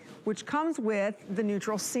 which comes with the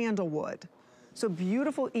neutral sandalwood. So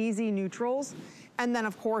beautiful, easy neutrals. And then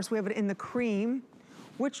of course we have it in the cream,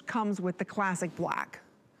 which comes with the classic black.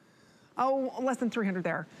 Oh, less than 300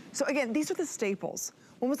 there. So again, these are the staples.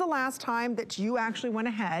 When was the last time that you actually went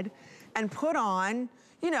ahead and put on,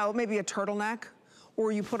 you know, maybe a turtleneck,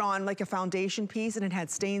 or you put on like a foundation piece and it had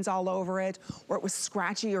stains all over it, or it was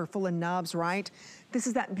scratchy or full of nubs, right? This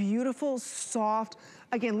is that beautiful, soft,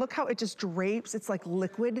 again, look how it just drapes. It's like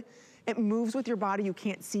liquid. It moves with your body. You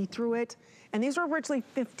can't see through it. And these are originally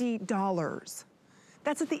 $50.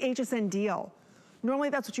 That's at the HSN deal. Normally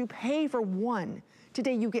that's what you pay for one.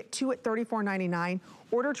 Today you get 2 at $34.99.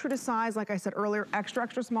 Order true to size, like I said earlier, extra,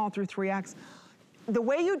 extra small through 3X. The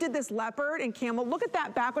way you did this leopard and camel, look at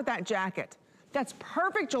that back with that jacket. That's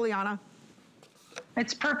perfect, Giuliana.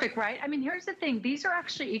 It's perfect, right? I mean, here's the thing. These are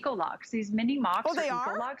actually Ecolux. These mini mocks are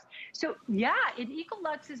Ecolux. So yeah,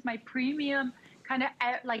 Ecolux is my premium, kind of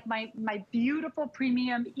like my beautiful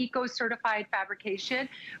premium eco-certified fabrication,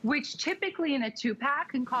 which typically in a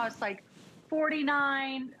 2-pack can cost like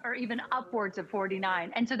 $49 or even upwards of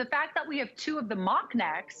 $49. And so the fact that we have 2 of the mock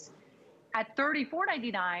necks at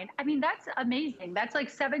 $34.99, I mean, that's amazing. That's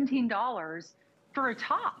like $17 for a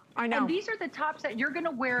top. I know. And these are the tops that you're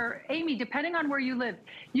gonna wear, Amy, depending on where you live.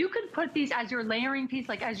 You can put these as your layering piece,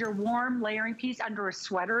 like as your warm layering piece under a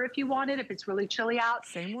sweater if you wanted, if it's really chilly out.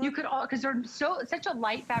 Same one. You could all, because they're such a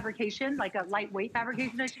light fabrication, like a lightweight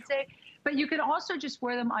fabrication, I should say. but you can also just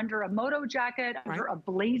wear them under a moto jacket, under a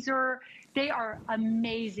blazer. They are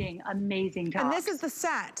amazing, amazing tops. And this is the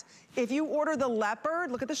set. If you order the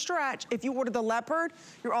leopard, look at the stretch. If you order the leopard,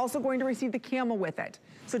 you're also going to receive the camel with it.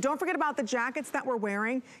 So don't forget about the jackets that we're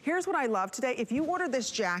wearing. Here's what I love today. If you order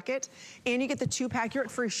this jacket and you get the 2-pack, you're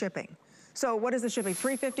at free shipping. So what is the shipping?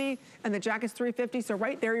 $350, and the jacket's $350. So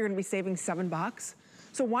right there, you're gonna be saving $7.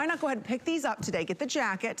 So why not go ahead and pick these up today? Get the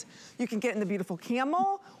jacket. You can get it in the beautiful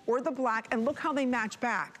camel or the black, and look how they match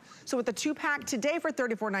back. So with the 2-pack today for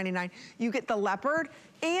 $34.99, you get the leopard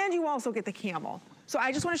and you also get the camel. So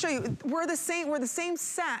I just want to show you, we're the same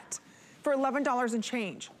set for $11 and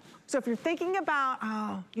change. So if you're thinking about,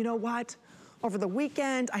 oh, you know what? Over the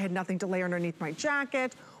weekend, I had nothing to layer underneath my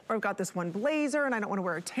jacket, or I've got this one blazer and I don't want to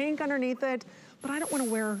wear a tank underneath it, but I don't want to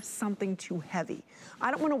wear something too heavy. I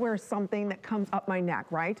don't want to wear something that comes up my neck,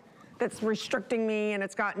 right? That's restricting me and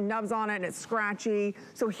it's got nubs on it and it's scratchy.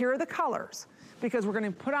 So here are the colors, because we're going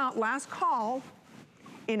to put out last call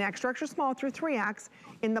in extra, extra small through 3X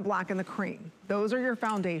in the black and the cream. Those are your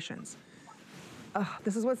foundations.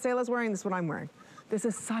 This is what Sayla's wearing, this is what I'm wearing. This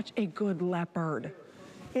is such a good leopard.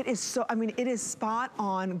 It is so, I mean, it is spot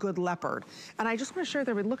on good leopard. And I just want to share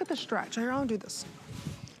that, look at the stretch. I'll do this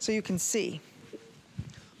so you can see.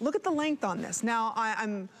 Look at the length on this. Now,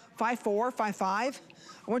 I'm 5'4", 5'5". I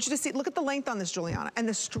want you to see, look at the length on this, Giuliana, and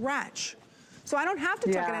the stretch. So I don't have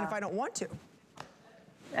to tuck it in if I don't want to.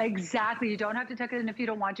 Exactly, you don't have to tuck it in if you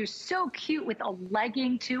don't want to. So cute with a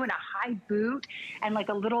legging too, and a high boot, and like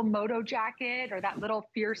a little moto jacket, or that little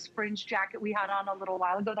fierce fringe jacket we had on a little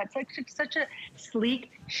while ago. That's such a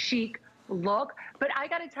sleek, chic look. But I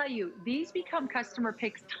gotta tell you, these become customer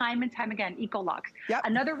picks time and time again, Ecolux. Yep.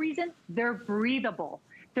 Another reason, they're breathable.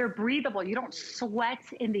 They're breathable. You don't sweat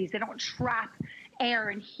in these. They don't trap air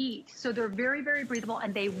and heat. So they're very, very breathable,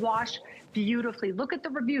 and they wash beautifully. Look at the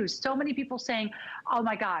reviews. So many people saying, oh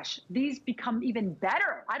my gosh, these become even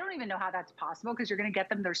better. I don't even know how that's possible, because you're going to get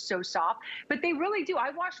them. They're so soft, but they really do.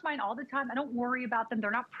 I wash mine all the time. I don't worry about them.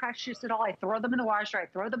 They're not precious at all. I throw them in the washer. I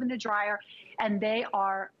throw them in the dryer, and they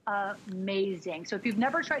are amazing. So if you've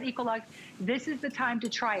never tried Ecolux, this is the time to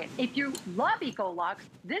try it. If you love Ecolux,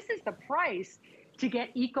 this is the price to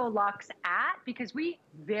get Ecolux at, because we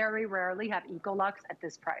very rarely have Ecolux at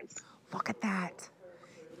this price. Look at that.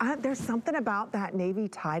 There's something about that navy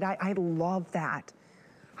tie-dye. I love that.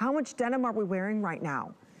 How much denim are we wearing right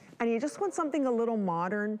now? And you just want something a little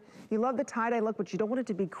modern. You love the tie-dye look, but you don't want it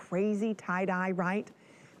to be crazy tie-dye, right?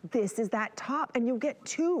 This is that top, and you'll get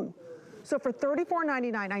 2. So for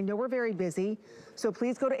 $34.99, I know we're very busy, so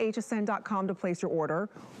please go to hsn.com to place your order,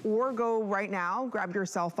 or go right now, grab your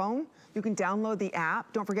cell phone. You can download the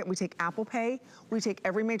app. Don't forget, we take Apple Pay. We take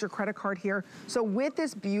every major credit card here. So with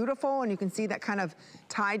this beautiful, and you can see that kind of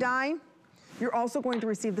tie-dye, you're also going to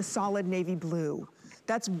receive the solid navy blue.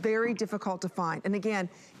 That's very difficult to find. And again,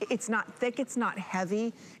 it's not thick, it's not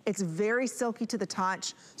heavy. It's very silky to the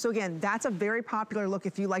touch. So again, that's a very popular look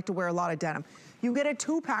if you like to wear a lot of denim. You get a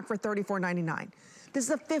 2-pack for $34.99. This is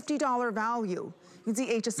a $50 value. You can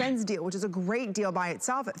see HSN's deal, which is a great deal by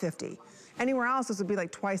itself at $50. Anywhere else, this would be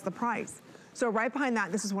like twice the price. So right behind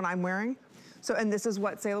that, this is what I'm wearing. So, and this is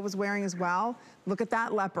what Sayla was wearing as well. Look at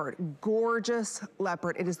that leopard, gorgeous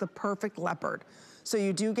leopard. It is the perfect leopard. So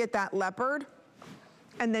you do get that leopard,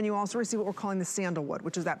 and then you also receive what we're calling the sandalwood,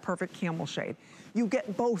 which is that perfect camel shade. You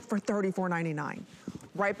get both for $34.99.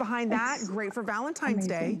 Right behind that, great for Valentine's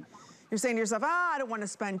Day. You're saying to yourself, I don't want to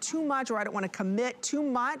spend too much, or I don't want to commit too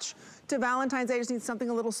much to Valentine's Day. I just need something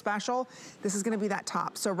a little special. This is going to be that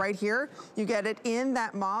top. So right here, you get it in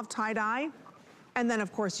that mauve tie-dye. And then,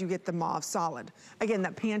 of course, you get the mauve solid. Again,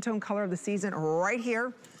 that Pantone color of the season right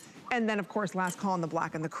here. And then, of course, last call in the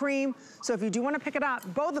black and the cream. So if you do want to pick it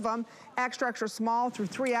up, both of them, extra, extra small through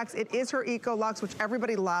 3X. It is her Ecolux, which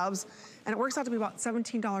everybody loves. And it works out to be about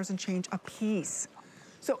 $17 and change a piece.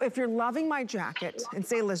 So if you're loving my jacket, and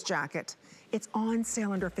Sayla's jacket, it's on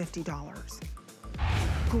sale under $50.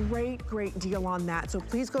 Great, great deal on that. So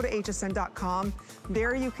please go to hsn.com.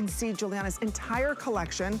 There you can see Giuliana's entire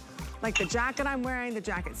collection, like the jacket I'm wearing, the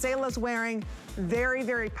jacket Sayla's wearing, very,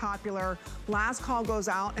 very popular. Last call goes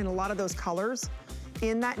out in a lot of those colors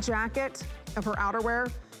in that jacket of her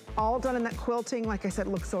outerwear, all done in that quilting. Like I said,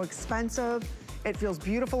 it looks so expensive. It feels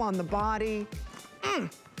beautiful on the body.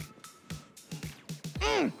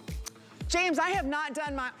 James, I have not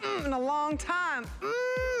done my in a long time.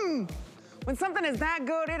 When something is that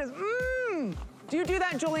good, it is Do you do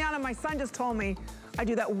that, Giuliana? My son just told me I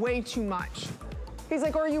do that way too much. He's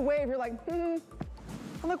like, or you wave, you're like, I'm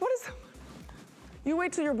like, what is, you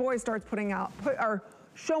wait till your boy starts putting out, or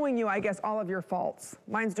showing you, I guess, all of your faults.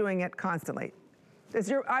 Mine's doing it constantly.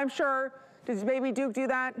 I'm sure, does baby Duke do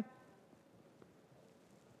that?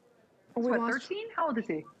 Oh, what, 13? How old is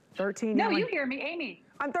he? 13. No, you hear me, Amy.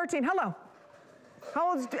 I'm 13, hello. How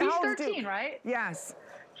old's He's 13, right? Yes.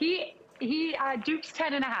 Duke's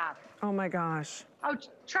 10 and a half. Oh my gosh. Oh,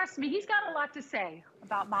 trust me, he's got a lot to say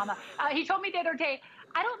about mama. He told me the other day,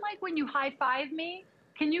 I don't like when you high-five me.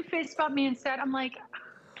 Can you fist bump me instead? I'm like,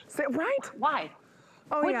 right? Why?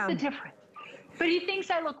 Oh, What's the difference? But he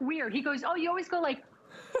thinks I look weird. He goes, oh, you always go like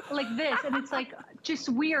this. And it's like, just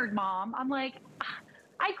weird, Mom. I'm like,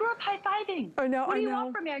 I grew up high-fiving. I know, What do you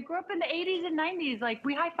want from me? I grew up in the 80s and 90s. Like,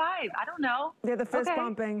 we high-five. I don't know. Yeah, the fist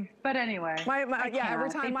bumping. But anyway. Yeah, every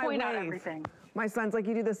time I wave, everything. my son's like,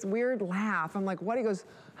 you do this weird laugh. I'm like, what? He goes,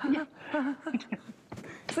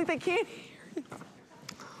 it's like they can't hear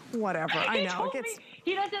you. Whatever, I know. He told me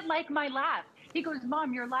he doesn't like my laugh. He goes,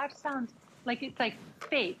 Mom, your laugh sounds like it's like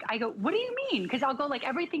fake. I go, what do you mean? Because I'll go like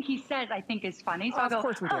everything he says I think is funny. So I'll go, of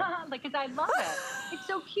course we do. Like, because I love it. It's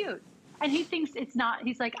so cute. And he thinks it's not,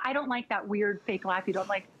 he's like, I don't like that weird fake laugh. You don't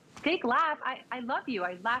like fake laugh. I love you.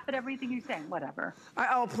 I laugh at everything you say. Whatever.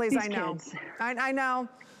 Oh, please, These I know. kids. I know.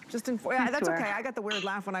 Just that's okay. I got the weird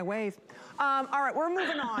laugh when I wave. All right, we're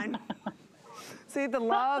moving on. See, the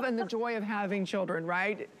love and the joy of having children,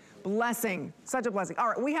 right? Blessing, such a blessing. All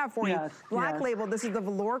right, we have for you Black Label. This is the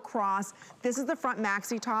velour cross. This is the front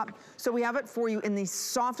maxi top. So we have it for you in the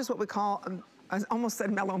softest, what we call, I almost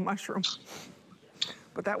said mellow mushroom,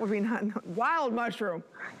 but that would be not wild mushroom.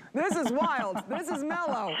 This is wild. This is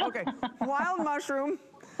mellow. Okay, wild mushroom.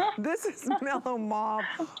 This is mellow mauve.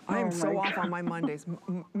 I am so off on my Mondays.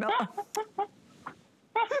 Mellow.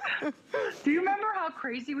 Do you remember how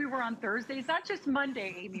crazy we were on Thursday? It's not just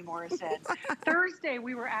Monday, Amy Morrison. Thursday,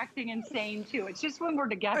 we were acting insane too. It's just when we're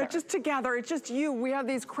together. It's just together. It's just you. We have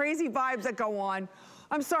these crazy vibes that go on.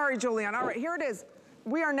 I'm sorry, Giuliana. All right, here it is.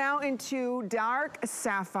 We are now into dark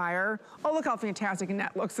sapphire. Oh, look how fantastic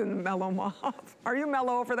Annette looks in the mellow mauve. Are you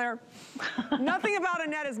mellow over there? Nothing about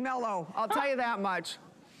Annette is mellow. I'll tell you that much.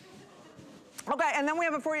 Okay, and then we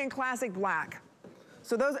have it for you in classic black.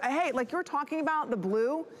 So those, hey, like you were talking about the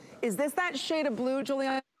blue, is this that shade of blue,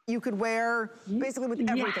 Giuliana, you could wear basically with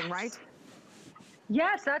everything, right?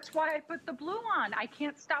 Yes, that's why I put the blue on. I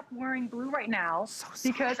can't stop wearing blue right now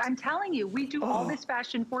because I'm telling you, we do all this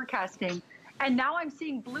fashion forecasting, and now I'm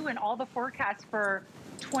seeing blue in all the forecasts for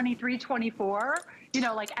 23, 24, you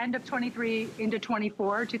know, like end of 23 into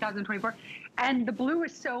 24, 2024. And the blue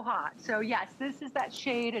is so hot. So yes, this is that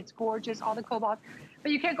shade. It's gorgeous, all the cobalt.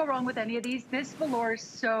 But you can't go wrong with any of these. This velour is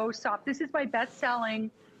so soft. This is my best-selling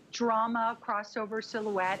drama crossover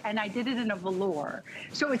silhouette, and I did it in a velour.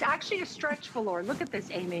 So it's actually a stretch velour. Look at this,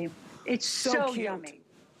 Amy. It's so yummy.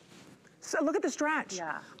 So look at the stretch.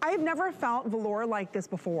 Yeah. I have never felt velour like this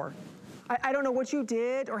before. I don't know what you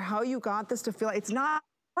did or how you got this to feel. It's not,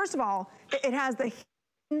 first of all, it has the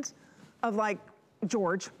hint of like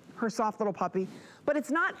George, her soft little puppy, but it's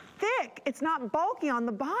not thick. It's not bulky on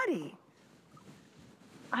the body.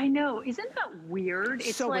 I know, isn't that weird?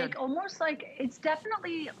 It's so like weird. almost like, it's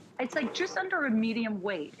like just under a medium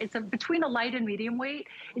weight. It's between a light and medium weight.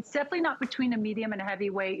 It's definitely not between a medium and a heavy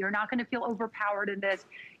weight. You're not gonna feel overpowered in this.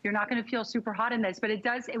 You're not gonna feel super hot in this, but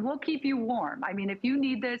it will keep you warm. I mean, if you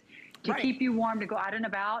need this to keep you warm to go out and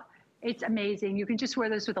about, it's amazing. You can just wear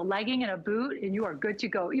this with a legging and a boot and you are good to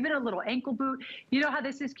go. Even a little ankle boot. You know how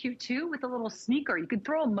this is cute too with a little sneaker. You could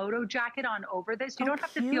throw a moto jacket on over this. You don't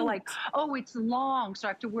have to feel like, oh, it's long, so I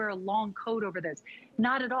have to wear a long coat over this.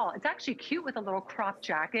 Not at all. It's actually cute with a little crop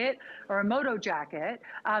jacket or a moto jacket.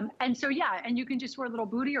 And so, yeah, and you can just wear a little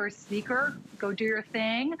bootie or a sneaker, go do your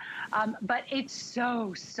thing. But it's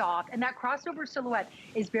so soft. And that crossover silhouette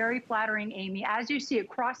is very flattering, Amy. As you see, it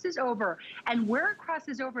crosses over. And where it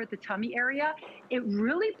crosses over at the tummy area, it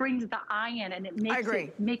really brings the eye in and it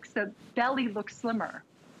makes the belly look slimmer.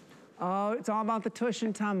 Oh, it's all about the tush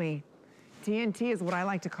and tummy. TNT is what I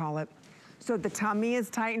like to call it. So the tummy is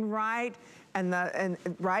tight and right, and the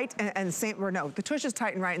tush is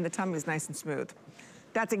tight and right, and the tummy is nice and smooth.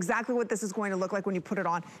 That's exactly what this is going to look like when you put it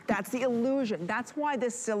on. That's the illusion. That's why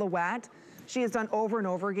this silhouette, she has done over and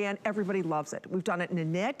over again. Everybody loves it. We've done it in a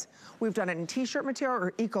knit. We've done it in t-shirt material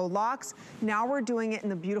or eco locks. Now we're doing it in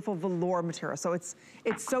the beautiful velour material. So it's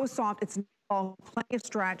so soft. It's plenty of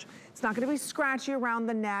stretch. It's not going to be scratchy around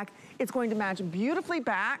the neck. It's going to match beautifully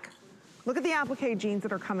back. Look at the applique jeans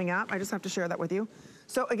that are coming up. I just have to share that with you.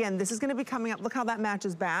 So again, this is gonna be coming up. Look how that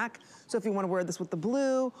matches back. So if you wanna wear this with the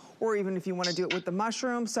blue, or even if you wanna do it with the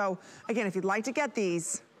mushroom. So again, if you'd like to get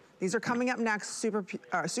these are coming up next, super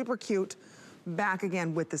cute, back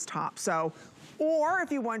again with this top. So, or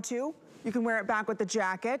if you want to, You can wear it back with the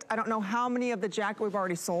jacket. I don't know how many of the jacket we've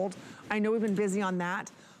already sold. I know we've been busy on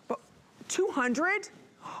that, but 200?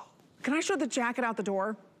 Can I show the jacket out the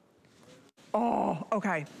door? Oh,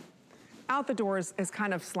 okay. Out the door is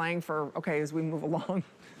kind of slang for, okay, as we move along.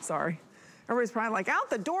 Sorry. Everybody's probably like, out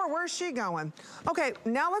the door, where's she going? Okay,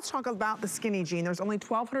 now let's talk about the skinny jean. There's only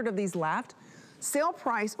 1,200 of these left. Sale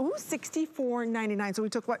price, ooh, $64.99. So we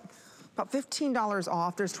took what, about $15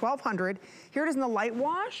 off. There's 1,200. Here it is in the light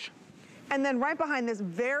wash. And then right behind this,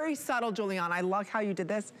 very subtle, Giuliana. I love how you did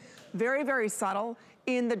this. Very, very subtle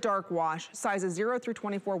in the dark wash. Sizes 0 through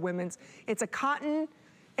 24 women's. It's a cotton,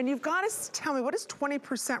 and you've got to tell me, what is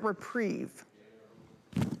 20% reprieve?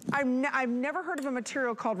 I've never heard of a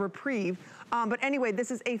material called reprieve, but anyway,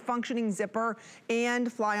 this is a functioning zipper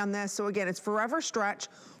and fly on this. So again, it's Forever Stretch,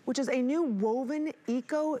 which is a new woven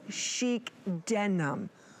eco chic denim,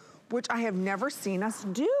 which I have never seen us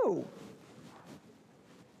do.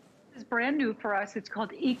 This is brand new for us. It's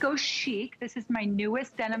called Eco Chic. This is my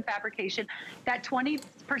newest denim fabrication. That 20%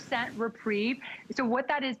 reprieve. So what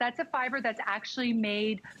that is, that's a fiber that's actually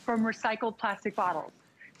made from recycled plastic bottles.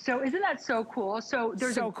 So isn't that so cool? So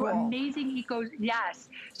there's amazing eco, yes.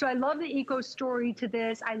 So I love the eco story to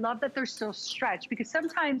this. I love that they're still stretched, because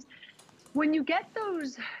sometimes when you get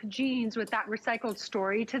those jeans with that recycled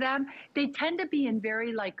story to them, they tend to be in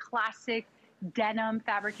very like classic denim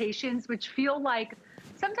fabrications, which feel like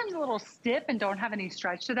sometimes a little stiff and don't have any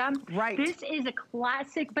stretch to them. Right. This is a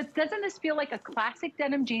classic, but doesn't this feel like a classic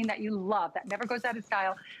denim jean that you love, that never goes out of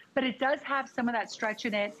style, but it does have some of that stretch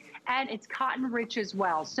in it, and it's cotton rich as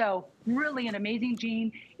well. So really an amazing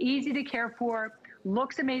jean, easy to care for,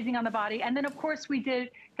 looks amazing on the body. And then of course we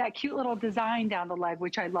did that cute little design down the leg,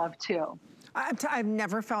 which I love too. I've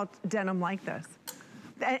never felt denim like this.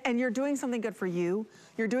 And you're doing something good for you.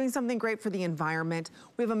 You're doing something great for the environment.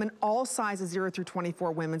 We have them in all sizes, 0 through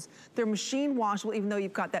 24 women's. They're machine washable, even though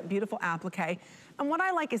you've got that beautiful applique. And what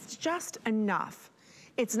I like is just enough.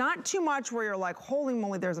 It's not too much where you're like, holy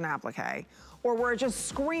moly, there's an applique, or where it just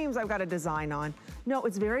screams, I've got a design on. No,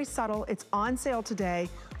 it's very subtle. It's on sale today.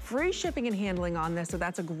 Free shipping and handling on this, so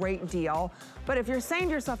that's a great deal. But if you're saying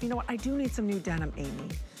to yourself, you know what, I do need some new denim, Amy.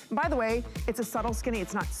 And by the way, it's a subtle skinny.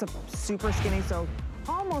 It's not super skinny, so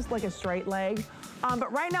almost like a straight leg.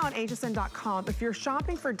 But right now on hsn.com, if you're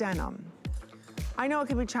shopping for denim, I know it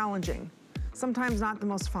can be challenging, sometimes not the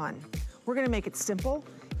most fun. We're gonna make it simple,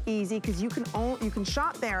 easy, because you can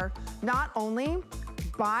shop there, not only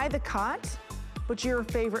buy the cut, but your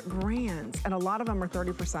favorite brands, and a lot of them are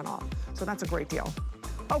 30% off. So that's a great deal.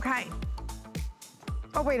 Okay.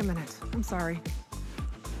 Oh, wait a minute, I'm sorry.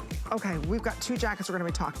 Okay, we've got two jackets we're gonna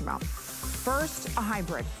be talking about. First, a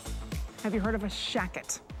hybrid. Have you heard of a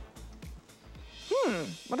shacket?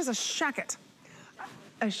 What is a shacket?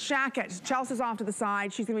 A shacket. Chelsea's off to the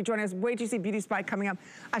side. She's gonna be joining us. Wait till you see Beauty Spy coming up.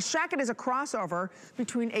 A shacket is a crossover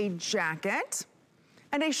between a jacket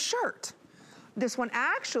and a shirt. This one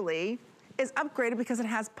actually is upgraded because it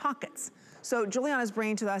has pockets. So Giuliana's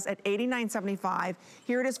bringing to us at $89.75.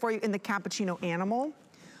 Here it is for you in the cappuccino animal.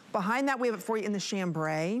 Behind that, we have it for you in the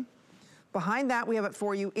chambray. Behind that, we have it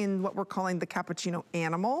for you in what we're calling the cappuccino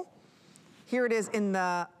animal. Here it is in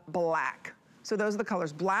the black. So those are the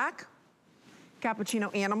colors: black,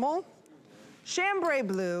 cappuccino animal, chambray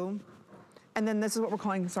blue, and then this is what we're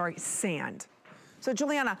calling, sorry, sand. So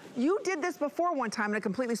Giuliana, you did this before one time and it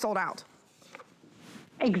completely sold out.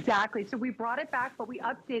 Exactly. So we brought it back, but we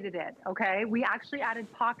updated it, okay? We actually added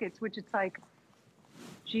pockets, which it's like,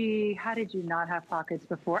 gee, how did you not have pockets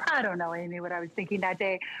before? I don't know, Amy, what I was thinking that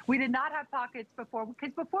day. We did not have pockets before,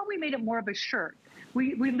 because before we made it more of a shirt.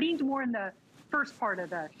 We leaned more in the first part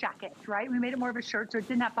of the jacket, right? We made it more of a shirt, so it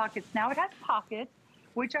didn't have pockets. Now it has pockets,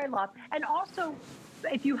 which I love. And also,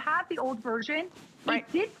 if you have the old version, right,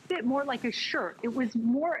 it did fit more like a shirt. It was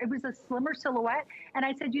a slimmer silhouette. And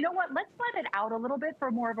I said, you know what, let's let it out a little bit for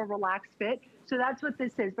more of a relaxed fit. So that's what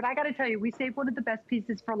this is. But I gotta tell you, we saved one of the best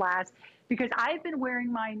pieces for last, because I've been wearing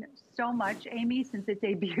mine so much, Amy, since it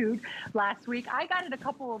debuted last week. I got it a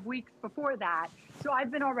couple of weeks before that. So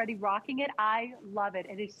I've been already rocking it. I love it.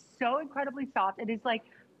 It is so incredibly soft. It is like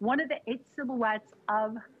one of the it silhouettes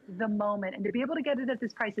of the moment. And to be able to get it at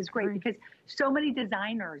this price is great, because so many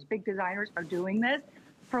designers, big designers, are doing this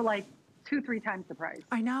for like 2-3 times the price.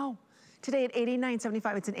 I know. Today at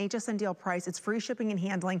 $89.75, it's an HSN deal price. It's free shipping and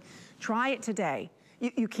handling. Try it today.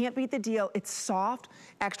 You can't beat the deal. It's soft,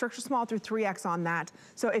 extra, extra small through 3X on that.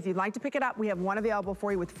 So if you'd like to pick it up, we have one available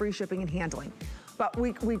for you with free shipping and handling. But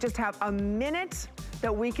we just have a minute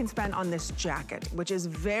that we can spend on this jacket, which is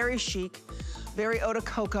very chic, very eau de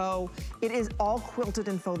coco. It is all quilted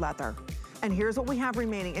in faux leather. And here's what we have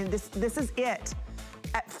remaining, and this is it.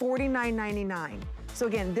 At $49.99. So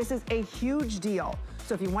again, this is a huge deal.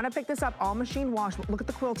 So if you want to pick this up, all machine wash, look at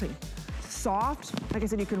the quilting. Soft, like I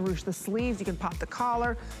said, you can ruche the sleeves, you can pop the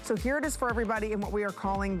collar. So here it is for everybody in what we are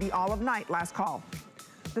calling the olive night, last call.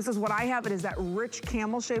 This is what I have. It is that rich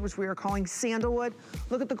camel shade, which we are calling sandalwood.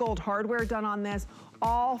 Look at the gold hardware done on this.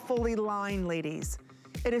 All fully lined, ladies.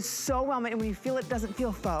 It is so well made, and when you feel it, doesn't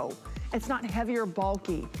feel faux. It's not heavy or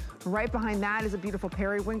bulky. Right behind that is a beautiful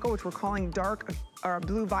periwinkle, which we're calling dark or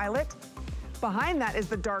blue violet. Behind that is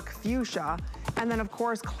the dark fuchsia. And then of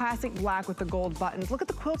course, classic black with the gold buttons. Look at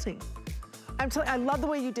the quilting. I'm telling you, I love the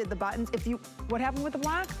way you did the buttons. What happened with the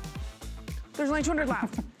black? There's only 200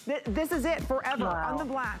 left. This is it forever on the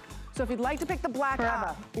black. So if you'd like to pick the black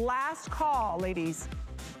up, last call, ladies.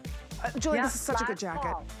 Julie, this is such a good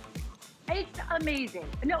jacket. It's amazing.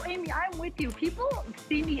 No, Amy, I'm with you. People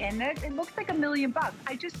see me in this. It looks like $1 million.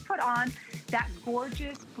 I just put on that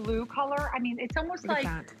gorgeous blue color. I mean, it's almost like,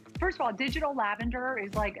 first of all, digital lavender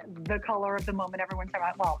is like the color of the moment. Everyone's talking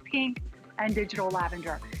about, well, pink and digital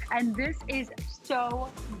lavender. And this is so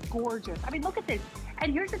gorgeous. I mean, look at this.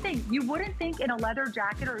 And here's the thing, you wouldn't think in a leather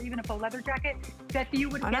jacket or even a faux leather jacket that you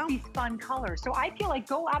would get these fun colors. So I feel like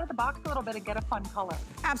go out of the box a little bit and get a fun color.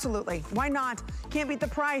 Absolutely, why not? Can't beat the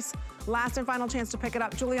price. Last and final chance to pick it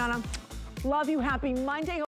up. Giuliana, love you, happy Monday.